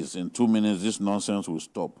released in 2 minutes, this nonsense will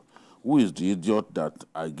stop. Who is the idiot that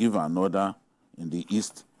I give an order in the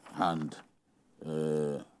east and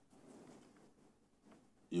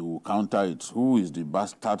he will counter it? Who is the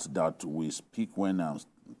bastard that will speak when I'm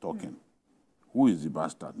talking? Who is the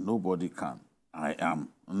bastard? Nobody can. I am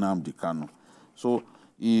Nnamdi Kanu. So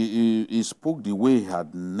he spoke the way he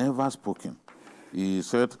had never spoken. He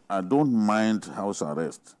said, I don't mind house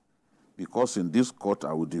arrest because in this court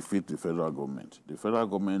I will defeat the federal government. The federal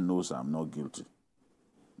government knows I'm not guilty.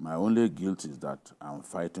 My only guilt is that I'm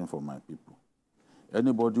fighting for my people.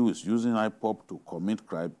 Anybody who is using IPOP to commit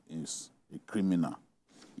crime is a criminal.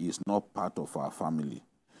 He is not part of our family.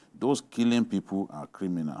 Those killing people are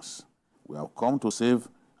criminals. We have come to save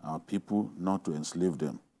our people, not to enslave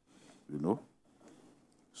them. You know?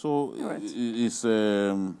 So it's,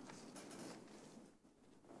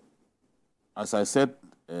 as I said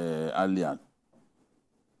earlier,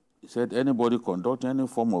 he said anybody conduct any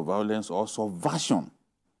form of violence or subversion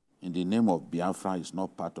in the name of Biafra is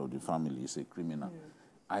not part of the family, he's a criminal.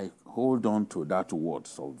 I hold on to that word,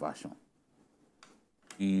 subversion.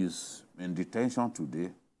 He is in detention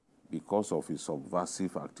today because of his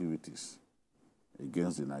subversive activities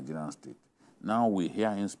against the Nigerian state. Now we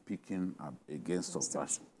hear him speaking against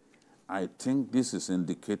subversion. I think this is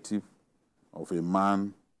indicative of a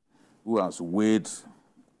man who has weighed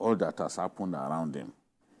all that has happened around him.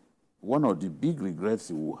 One of the big regrets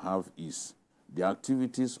he will have is the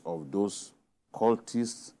activities of those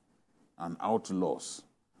cultists and outlaws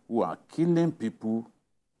who are killing people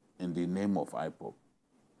in the name of IPOP.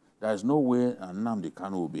 There is no way Nnamdi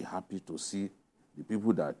Kanu will be happy to see the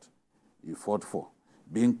people that he fought for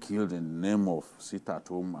being killed in the name of sit at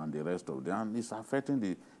home and the rest of them. And it's affecting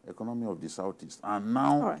the economy of the Southeast. And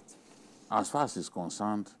now, as far as he's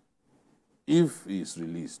concerned, if he is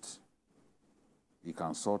released, he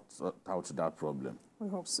can sort out that problem. We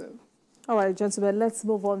hope so. All right, gentlemen, let's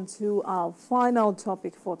move on to our final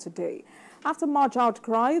topic for today. After much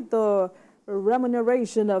outcry, the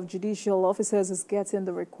remuneration of judicial officers is getting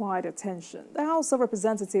the required attention. The House of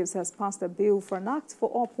Representatives has passed a bill for an act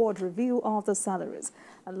for upward review of the salaries,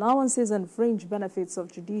 allowances and fringe benefits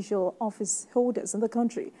of judicial office holders in the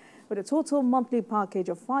country, with a total monthly package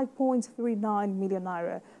of 5.39 million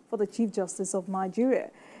naira for the Chief Justice of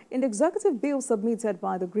Nigeria. In the executive bill submitted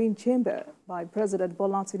by the Green Chamber by President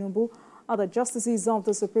Bola Tinubu, other justices of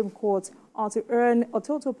the Supreme Court are to earn a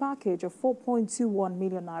total package of 4.21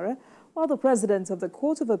 million naira, while the President of the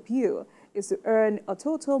Court of Appeal is to earn a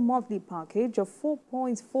total monthly package of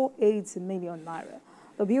 4.48 million naira.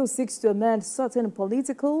 The bill seeks to amend certain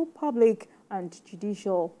political, public, and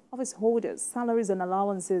judicial office holders' salaries and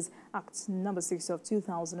allowances Act No. 6 of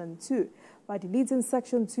 2002 by deleting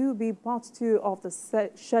Section 2B, Part 2 of the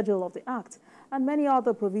schedule of the Act and many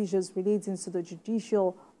other provisions relating to the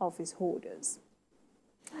judicial office holders.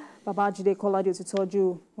 Babajide Kolade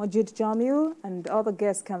Tutoju, Majid Jamil, and other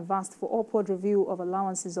guests canvassed for upward review of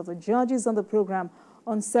allowances of the judges on the program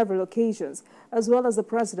on several occasions, as well as the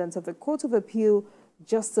President of the Court of Appeal,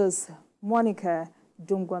 Justice Monica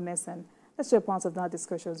Dungwa-Mesan. Let's share part of that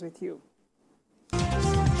discussions with you.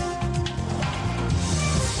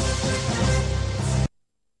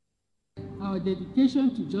 Our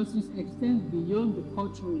dedication to justice extends beyond the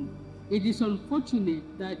courtroom. It is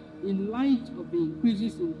unfortunate that in light of the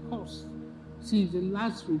increases in costs since the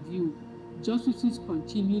last review, justices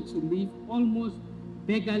continue to live almost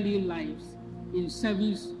beggarly lives in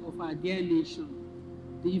service of our dear nation.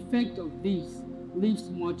 The effect of this leaves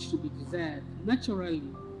much to be desired. Naturally,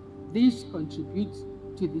 this contributes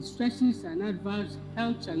to the stresses and adverse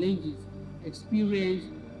health challenges experienced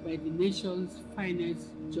by the nation's finest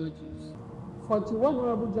judges. 41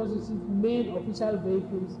 honorable justices' main official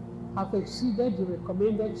vehicles have exceeded the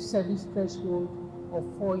recommended service threshold of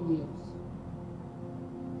 4 years.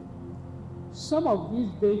 Some of these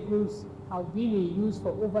vehicles have been in use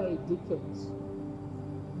for over a decade.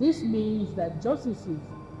 This means that justices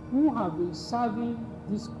who have been serving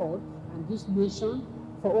this court and this nation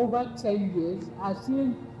for over 10 years are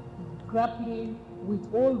still grappling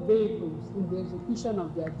with old vehicles in the execution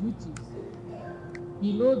of their duties,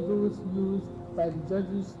 below those used by the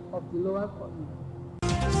judges of the lower court.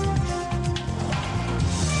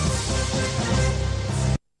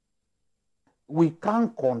 We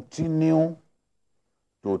can't continue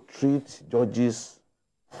to treat judges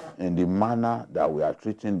in the manner that we are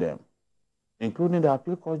treating them, including the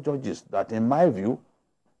appeal court judges, that in my view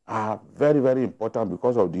are very, very important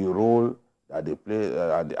because of the role that they play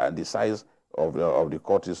and the size of the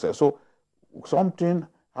court itself. So something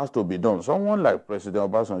has to be done. Someone like President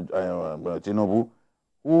Tinubu,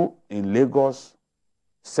 who in Lagos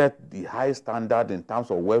set the high standard in terms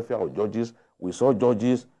of welfare of judges. We saw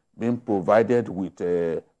judges being provided with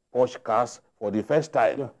posh cars for the first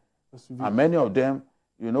time. Yeah, and many of them,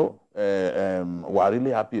 you know, were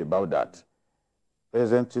really happy about that.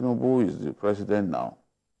 President Tinubu is the president now.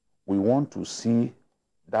 We want to see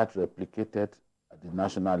that replicated at the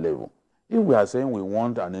national level. If we are saying we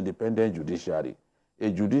want an independent judiciary, a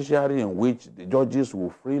judiciary in which the judges will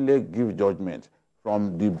freely give judgment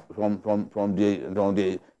from the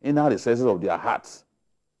inner recesses of their hearts,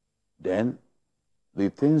 then the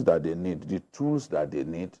things that they need, the tools that they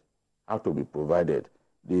need, have to be provided.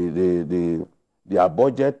 Their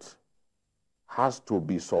budget has to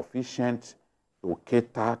be sufficient to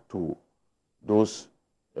cater to those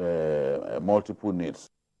multiple needs.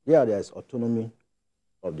 Yeah, there is autonomy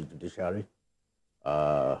of the judiciary.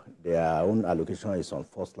 Their own allocation is on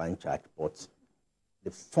first-line charge, but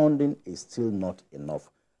the funding is still not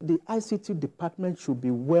enough. The ICT department should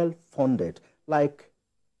be well funded. Like,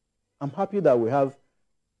 I'm happy that we have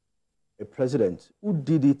a president who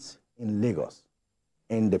did it in Lagos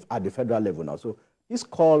at the federal level now. So this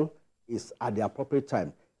call is at the appropriate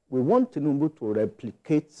time. We want Tinubu to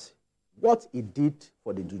replicate what he did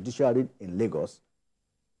for the judiciary in Lagos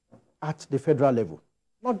at the federal level,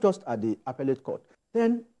 not just at the appellate court.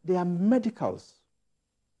 Then there are medicals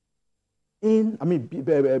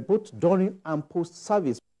both during and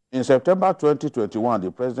post-service. In September 2021,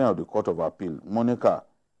 the president of the Court of Appeal,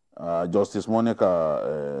 Justice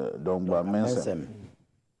Monica Dongba-Mensem,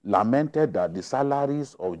 lamented that the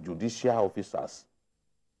salaries of judicial officers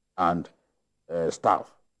and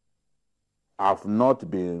staff have not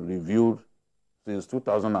been reviewed since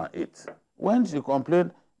 2008. When she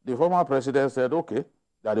complained, the former president said, okay,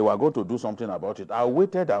 that they were going to do something about it. I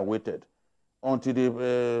waited and waited until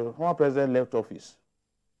the former president left office.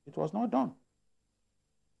 It was not done.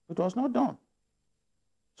 It was not done.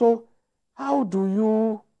 So how do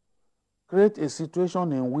you create a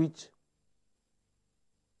situation in which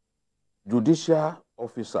judicial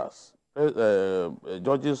officers,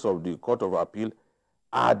 judges of the Court of Appeal,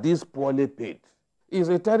 are this poorly paid? It's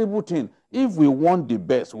a terrible thing. If we want the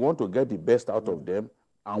best, we want to get the best out of them,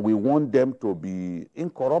 and we want them to be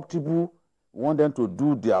incorruptible, we want them to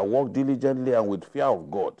do their work diligently and with fear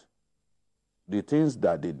of God, the things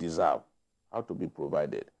that they deserve have to be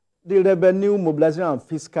provided. The Revenue Mobilization and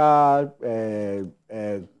Fiscal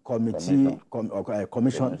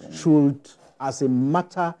Commission should, as a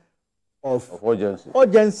matter of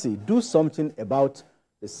urgency, do something about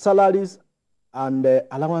the salaries and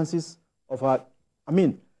allowances of our,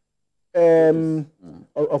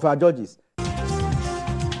 of our judges.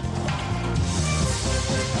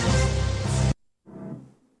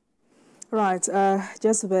 Right,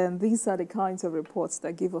 Jezebel, these are the kinds of reports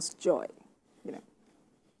that give us joy, you know.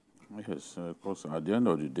 Yes, of course, at the end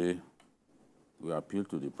of the day, we appeal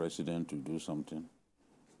to the president to do something,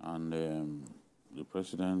 and the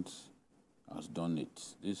president has done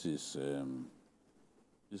it. These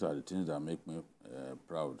are the things that make me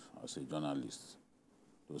proud as a journalist,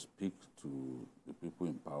 to speak to the people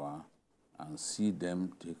in power and see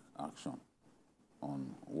them take action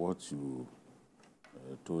on what you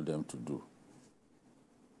told them to do.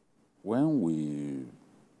 When we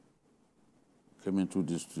came into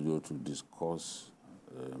this studio to discuss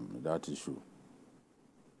that issue,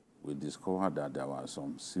 we discovered that there were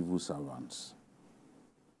some civil servants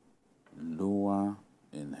lower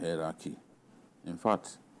in hierarchy. In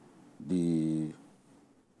fact,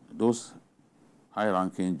 those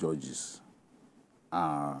high-ranking judges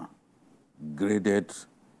are graded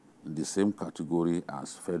in the same category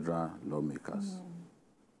as federal lawmakers.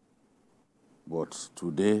 But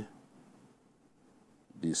today,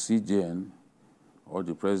 the CJN or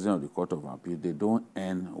the president of the Court of Appeal, they don't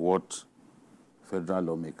earn what federal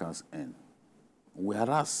lawmakers earn.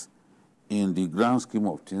 Whereas in the grand scheme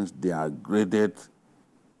of things, they are graded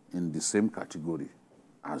in the same category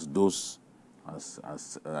as those,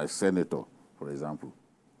 as senator, for example.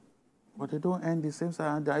 But they don't earn the same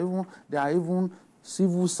salary. They are even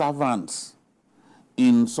civil servants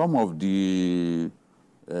in some of the,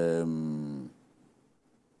 in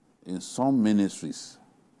some ministries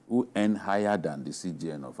who earn higher than the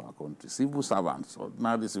CGN of our country. Civil servants,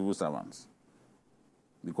 ordinary civil servants.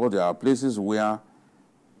 Because there are places where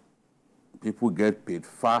people get paid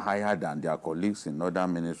far higher than their colleagues in other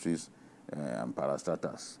ministries and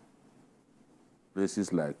parastatals.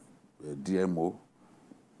 Places like DMO,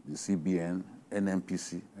 the CBN,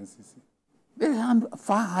 NNPC. NCC. They earn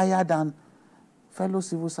far higher than fellow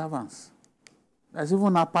civil servants. There's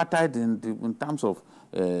even apartheid in terms of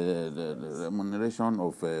the remuneration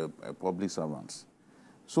of public servants.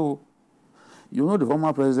 So, you know, the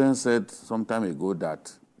former president said some time ago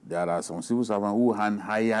that there are some civil servants who earn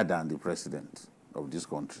higher than the president of this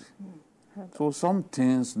country. So some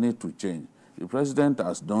things need to change. The president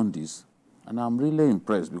has done this, and I'm really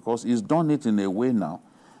impressed because he's done it in a way now,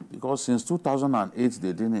 because since 2008,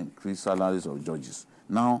 they didn't increase salaries of judges.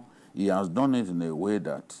 Now, he has done it in a way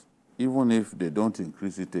that even if they don't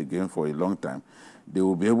increase it again for a long time, they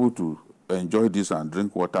will be able to enjoy this and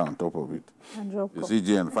drink water on top of it. The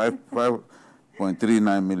CGN,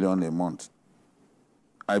 5.39 million a month.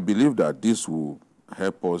 I believe that this will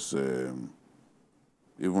help us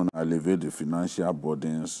even alleviate the financial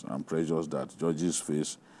burdens and pressures that judges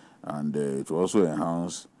face, and it will also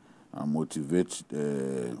enhance and motivate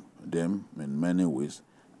them in many ways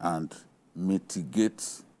and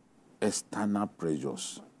mitigate external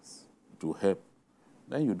pressures to help.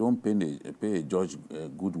 Then you don't pay a judge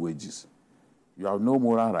good wages. You have no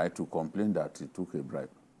moral right to complain that he took a bribe.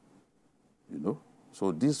 You know?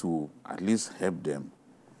 So this will at least help them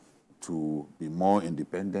to be more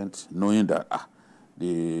independent, knowing that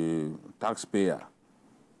the taxpayers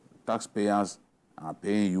are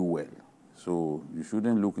paying you well. So you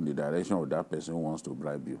shouldn't look in the direction of that person who wants to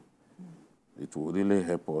bribe you. It will really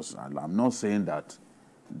help us. And I'm not saying that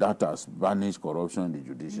has banished corruption in the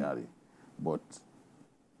judiciary, but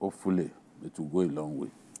hopefully it will go a long way.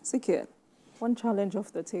 Sikir, one challenge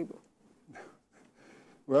off the table.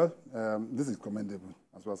 Well, this is commendable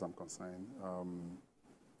as far as I'm concerned.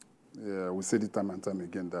 We said it time and time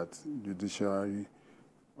again that judiciary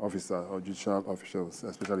officers or judicial officials,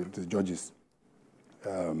 especially the judges,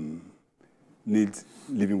 need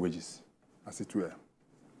living wages, as it were.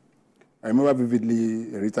 I remember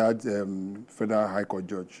vividly a retired federal high court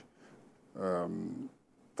judge,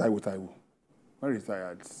 Taiwo, when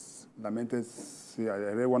retired, lamented, I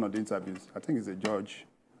read one of the interviews, I think he's a judge,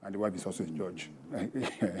 and the wife is also a judge.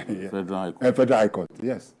 Yeah. Federal High Court. Federal High Court,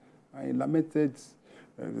 yes. I lamented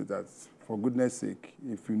that, for goodness sake,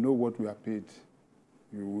 if you know what we are paid,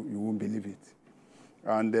 you won't believe it.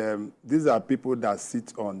 And these are people that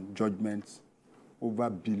sit on judgments over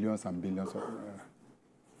billions and billions of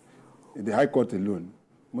in the High Court alone.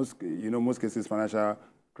 Most cases, financial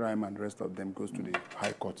crime and the rest of them goes to the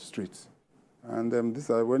High Court straight. And these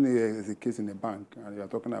are, when there's a case in a bank and you are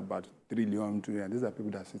talking about trillion, these are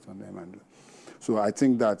people that sit on them. And so I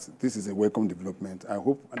think that this is a welcome development. I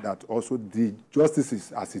hope that also the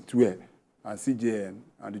justices, as it were, and CJN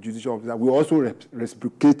and the judicial officer will also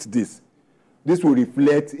reciprocate this. This will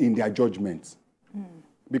reflect in their judgments.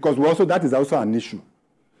 Because that is also an issue.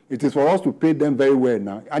 It is for us to pay them very well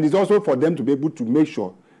now. And it's also for them to be able to make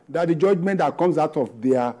sure that the judgment that comes out of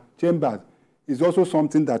their chambers is also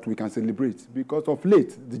something that we can celebrate. Because of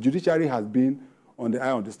late, the judiciary has been on the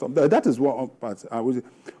eye on the storm. That is one part.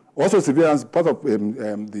 Also, severance, part of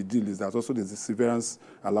the deal is that also the severance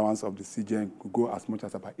allowance of the CGN could go as much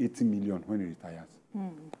as about 80 million when he retires.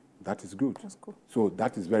 That is good. That's cool. So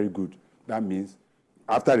that is very good. That means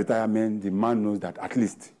after retirement, the man knows that at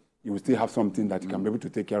least he will still have something that he can be able to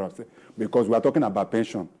take care of. Because we are talking about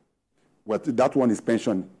pension. That one is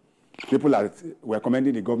pension. We're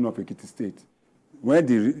commending the governor of Ekiti State. When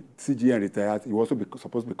the CGN retires, he also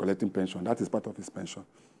supposed to be collecting pension. That is part of his pension.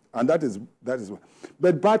 And that is what.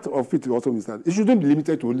 But part of it also means that it shouldn't be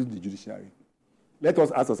limited to only the judiciary. Let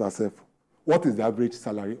us ask ourselves, what is the average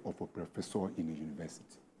salary of a professor in a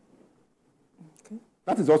university? Okay.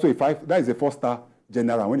 That is also that is a 4-star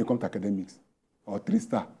general when it comes to academics, or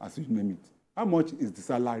 3-star, as you name it. How much is the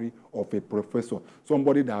salary of a professor?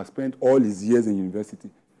 Somebody that has spent all his years in university,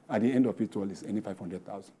 at the end of it all is only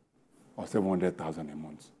 500,000 or 700,000 a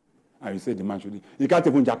month. And you say the man should, he can't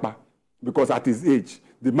even japa. Because at his age,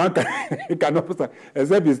 the man cannot,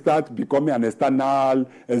 except he start becoming an external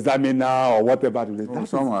examiner or whatever.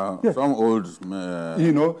 Some old,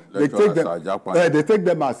 you know, they take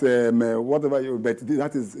them as whatever. But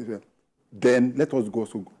that is. Then let us go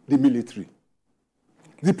to the military,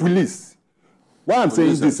 the police. Why I'm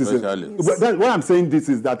saying this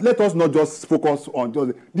is that let us not just focus on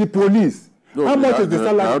just the police. No, how much is the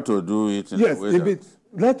salary? How to do it? Yes,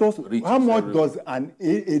 let us. How much does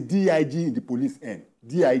a DIG in the police earn?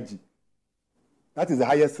 DIG. That is the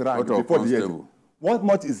highest rank before the age. What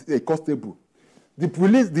much is a constable? The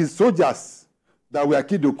police, the soldiers that were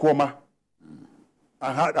killed in coma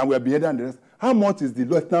and were beheaded and the rest. How much is the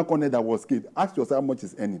lieutenant colonel that was killed? Ask yourself how much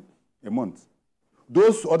is earning a month.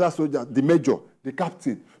 Those other soldiers, the major, the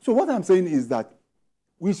captain. So what I'm saying is that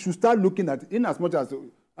we should start looking at in as much as,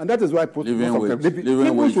 and that is why people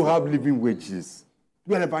should have living wages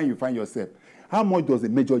wherever you find yourself. How much does a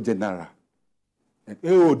major general?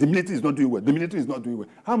 Oh, the military is not doing well. The military is not doing well.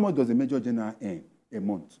 How much does a major general earn a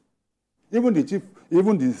month? Even the chief,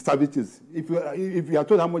 even the services, if you are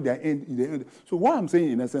told how much they earn. So what I'm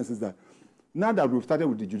saying in essence is that now that we've started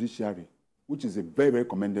with the judiciary, which is a very, very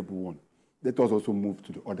commendable one, let us also move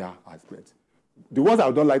to the other aspects. The ones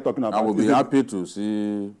I don't like talking about. I will be happy to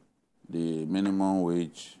see the minimum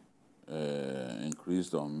wage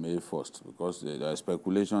increased on May 1st because there is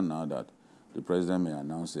speculation now that the president may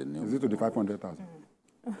announce a new. Is it to the 500,000?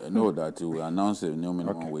 No, that he will announce a new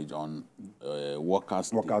minimum wage on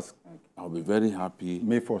workers. I'll be very happy.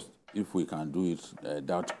 May 1st. If we can do it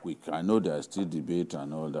that quick. I know there's still debate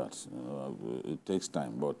and all that. It takes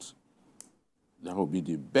time, but that will be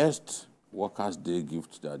the best Workers' Day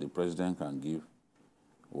gift that the president can give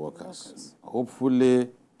workers. Hopefully,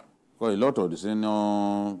 because a lot of the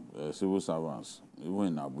senior civil servants, even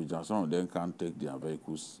in Abuja, some of them can't take their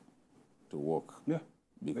vehicles to work. Yeah.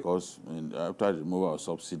 Because after the removal of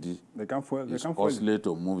subsidy, it's costly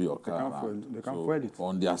to move your car around. They can't fuel it.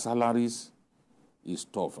 On their salaries, it's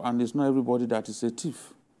tough. And it's not everybody that is a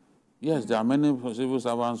thief. Yes, there are many civil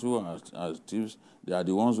servants who are thieves. They are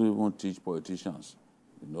the ones who even teach politicians,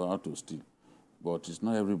 how to steal. But it's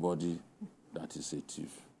not everybody that is a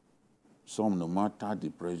thief. Some, no matter the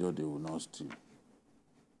pressure, they will not steal.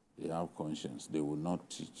 They have conscience. They will not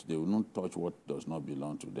teach. They will not touch what does not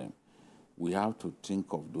belong to them. We have to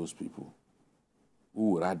think of those people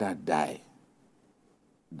who would rather die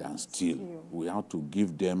than steal. We have to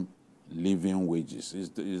give them living wages.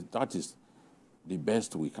 That is the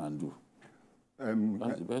best we can do.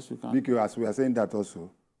 That's the best we can do. Because as we are saying that also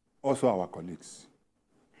our colleagues.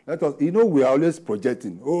 Let us, we are always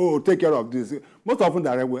projecting, take care of this. Most often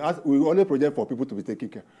we only project for people to be taken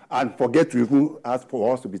care of and forget to even ask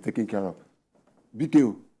for us to be taken care of.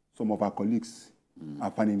 BKO, some of our colleagues are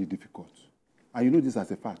finding it difficult. And this as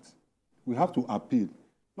a fact. We have to appeal,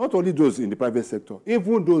 not only those in the private sector,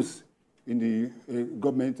 even those in the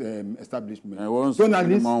government establishment. And once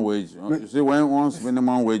minimum wage, you see, once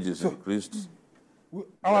minimum wage is increased,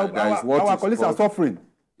 our colleagues are suffering.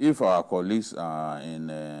 If our colleagues are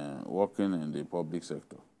working in the public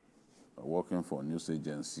sector, working for news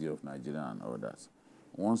agency of Nigeria and others,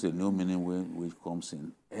 once a new minimum wage comes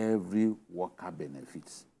in, every worker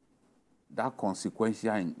benefits. That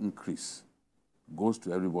consequential increase goes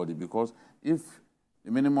to everybody because if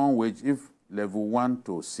the minimum wage, if level 1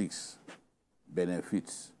 to 6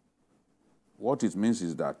 benefits, what it means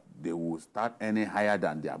is that they will start earning higher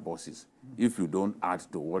than their bosses if you don't add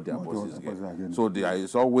to what their bosses get. So there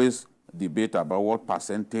is always debate about what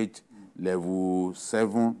percentage level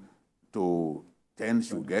 7 to 10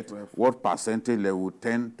 should get, what percentage level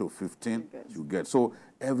 10 to 15 should get. So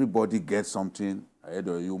everybody gets something ahead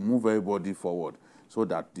of you, move everybody forward so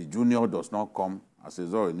that the junior does not come as a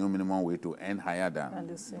result of a new minimum wage to earn higher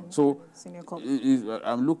than. So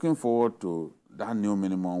I'm looking forward to that new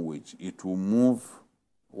minimum wage. It will move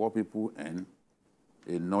what people earn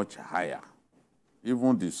a notch higher.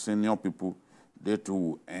 Even the senior people, they too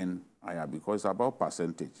will earn higher because it's about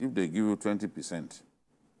percentage. If they give you 20%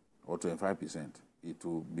 or 25%, it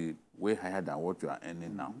will be way higher than what you are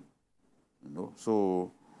earning now.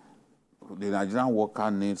 So the Nigerian worker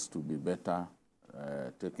needs to be better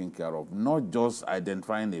taken care of, not just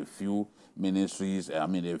identifying a few ministries, a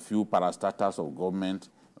few parastatals of government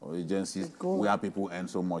or agencies where people earn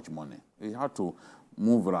so much money. You have to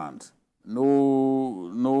move around.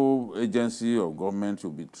 No agency of government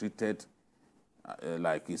should be treated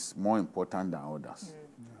like it's more important than others.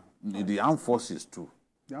 The armed forces too.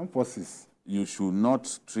 The armed forces. You should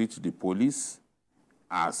not treat the police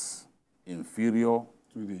as inferior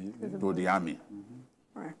to the army.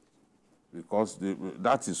 Right. because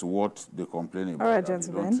that is what they complain about. All right, They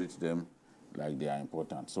gentlemen. don't treat them like they are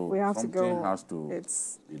important. So We have to something go. has to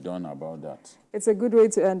be done about that. It's a good way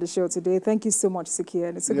to end the show today. Thank you so much, Siki,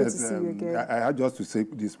 and it's so good to see you again. I had just to say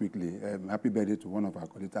this quickly. Happy birthday to one of our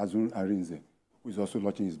colleagues, Azun Arinze, who is also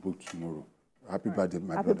launching his book tomorrow. Happy birthday,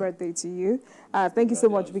 my Happy brother. birthday to you. Thank you so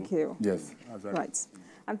much, Mikhail. Yes. Right.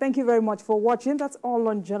 And thank you very much for watching. That's all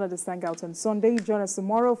on Journalist Hangout on Sunday. Join us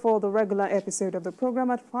tomorrow for the regular episode of the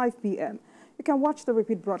program at 5 p.m. You can watch the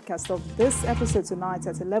repeat broadcast of this episode tonight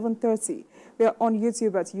at 11:30. We are on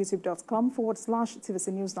YouTube at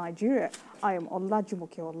youtube.com/TVC News Nigeria. I am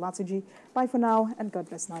Olajumoke Olatuji. Bye for now, and God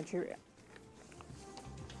bless Nigeria.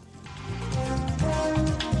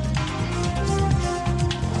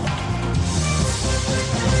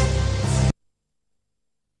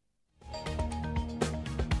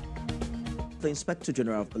 The Inspector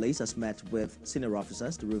General of Police has met with senior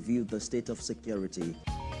officers to review the state of security.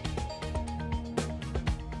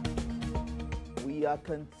 We are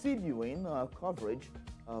continuing our coverage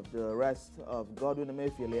of the arrest of Godwin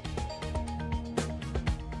Emefiele.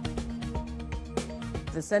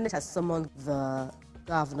 The Senate has summoned the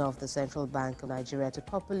governor of the Central Bank of Nigeria to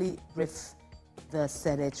properly brief the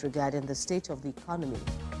Senate regarding the state of the economy.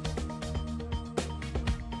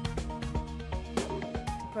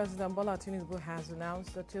 President Bola Tinubu has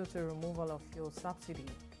announced the total removal of fuel subsidy.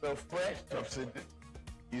 The first subsidy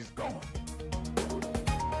is gone.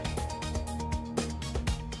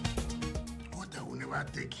 What I will never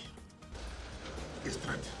take is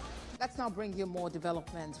threat. Let's now bring you more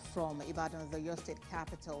developments from Ibadan, the Oyo State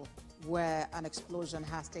capital, where an explosion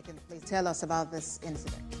has taken place. Tell us about this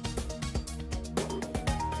incident.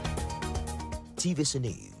 TVC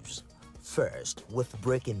News, first with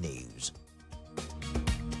breaking news.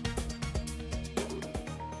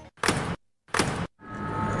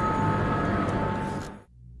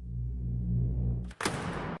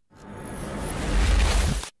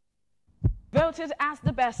 Voted as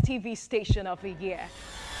the best TV station of the year.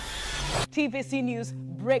 TVC News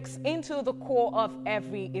breaks into the core of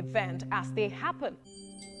every event as they happen.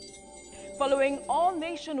 Following all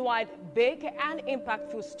nationwide big and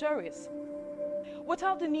impactful stories.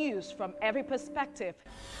 Without the news from every perspective.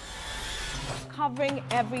 Covering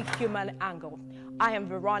every human angle. I am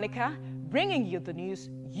Veronica, bringing you the news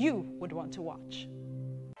you would want to watch.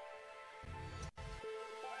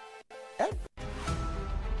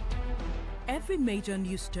 Every major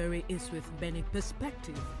news story is with many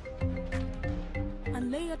perspectives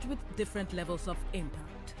and layered with different levels of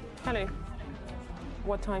impact. Hello.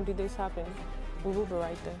 What time did this happen? We will be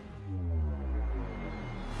right there.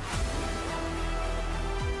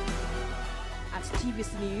 At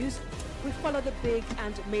TVC News, we follow the big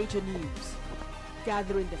and major news,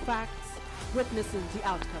 gathering the facts, witnessing the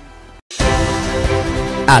outcome.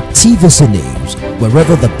 At TVC News,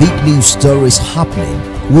 wherever the big news story is happening,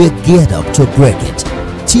 we're geared up to break it.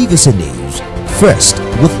 TVC News, first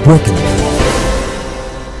with breaking news.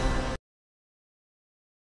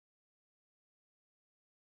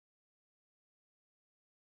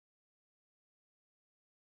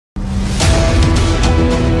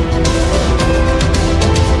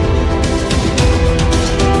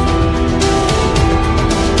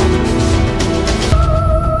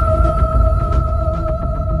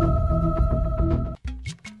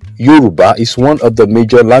 Yoruba is one of the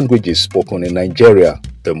major languages spoken in Nigeria,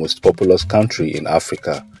 the most populous country in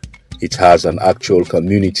Africa. It has an actual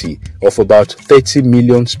community of about 30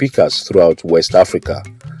 million speakers throughout West Africa.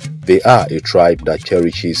 They are a tribe that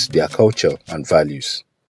cherishes their culture and values.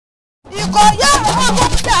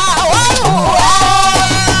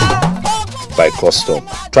 By custom,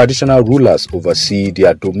 traditional rulers oversee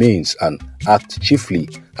their domains and act chiefly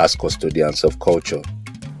as custodians of culture.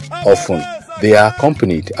 Often, they are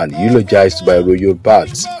accompanied and eulogized by royal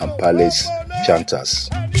bards and palace chanters.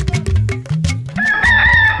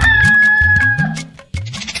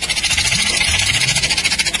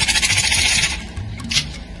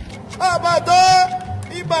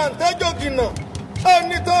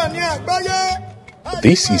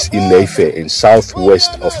 This is Ile-Ife in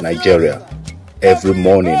southwest of Nigeria. Every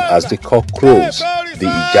morning as the cock crows, the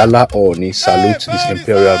Ijala Oni salutes His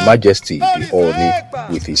Imperial Majesty the Oni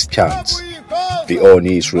with his chants. The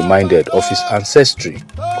Oni is reminded of his ancestry,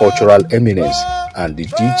 cultural eminence, and the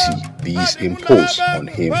duty these impose on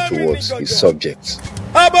him towards his subjects.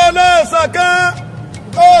 For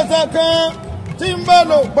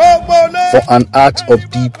an art of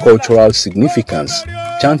deep cultural significance,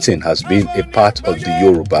 chanting has been a part of the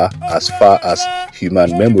Yoruba as far as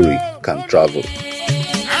human memory can travel.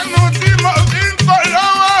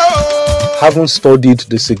 Having studied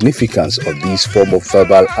the significance of this form of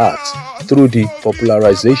verbal art, through the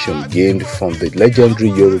popularization gained from the legendary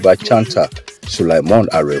Yoruba chanter Sulaiman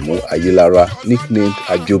Aremu Ayilara, nicknamed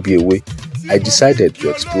Ajobiewe, I decided to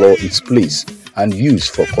explore its place and use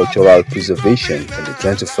for cultural preservation in the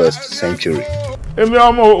 21st century.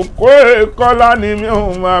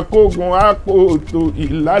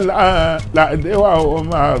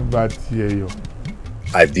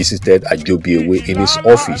 I visited Ajobiewe in his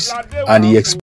office and he explained